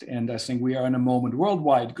fast. And I think we are in a moment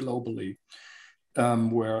worldwide, globally,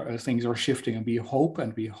 where things are shifting, and we hope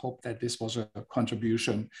that this was a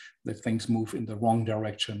contribution, that things move in the wrong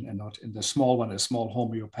direction and not in the small one, a small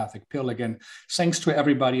homeopathic pill. Again, thanks to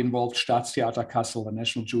everybody involved: Staatstheater Kassel, the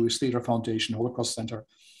National Jewish Theater Foundation, Holocaust Center,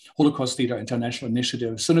 Holocaust Theater International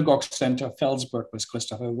Initiative, Synagogue Center, Felsberg with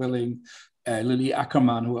Christopher Willing, Lily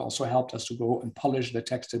Ackerman, who also helped us to go and polish the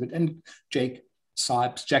text of it, and Jack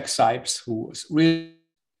Sipes, who really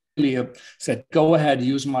said, go ahead,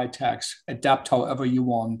 use my text, adapt however you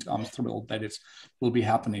want. I'm thrilled that it will be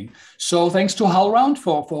happening. So thanks to HowlRound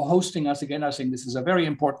for hosting us again. I think this is a very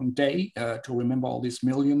important day to remember all these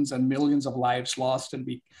millions and millions of lives lost, and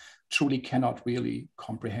we truly cannot really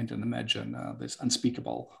comprehend and imagine this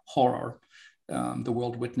unspeakable horror the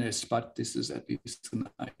world witnessed, but this is at least an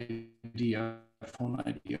idea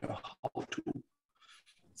how to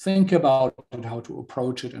think about it, how to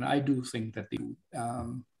approach it. And I do think that the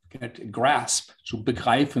get a grasp, to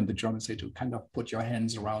begreifen, the Germans say, to kind of put your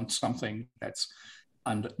hands around something that's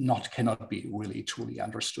cannot be really truly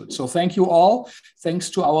understood. So thank you all. Thanks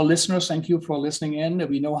to our listeners. Thank you for listening in.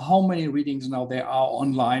 We know how many readings now there are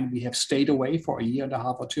online. We have stayed away for a year and a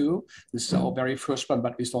half or two. This is our very first one,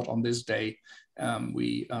 but we thought on this day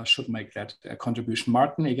we should make that contribution.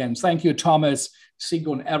 Martin, again, thank you, Thomas,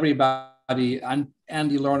 Sigrun, everybody, and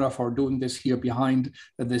Andy Lerner for doing this here behind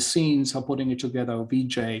the scenes, for putting it together,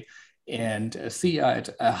 VJ, and Thea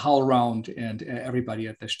at HowlRound, and everybody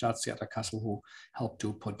at the Staatstheater Kassel who helped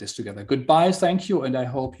to put this together. Goodbye, thank you, and I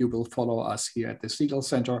hope you will follow us here at the Segal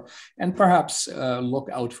Center, and perhaps look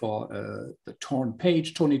out for the Torn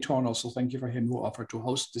page, Tony Torn. Also, thank you for him who offered to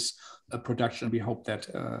host this production. We hope that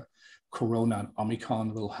Corona and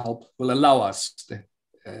Omicron will allow us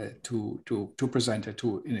to present it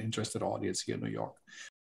to an interested audience here in New York.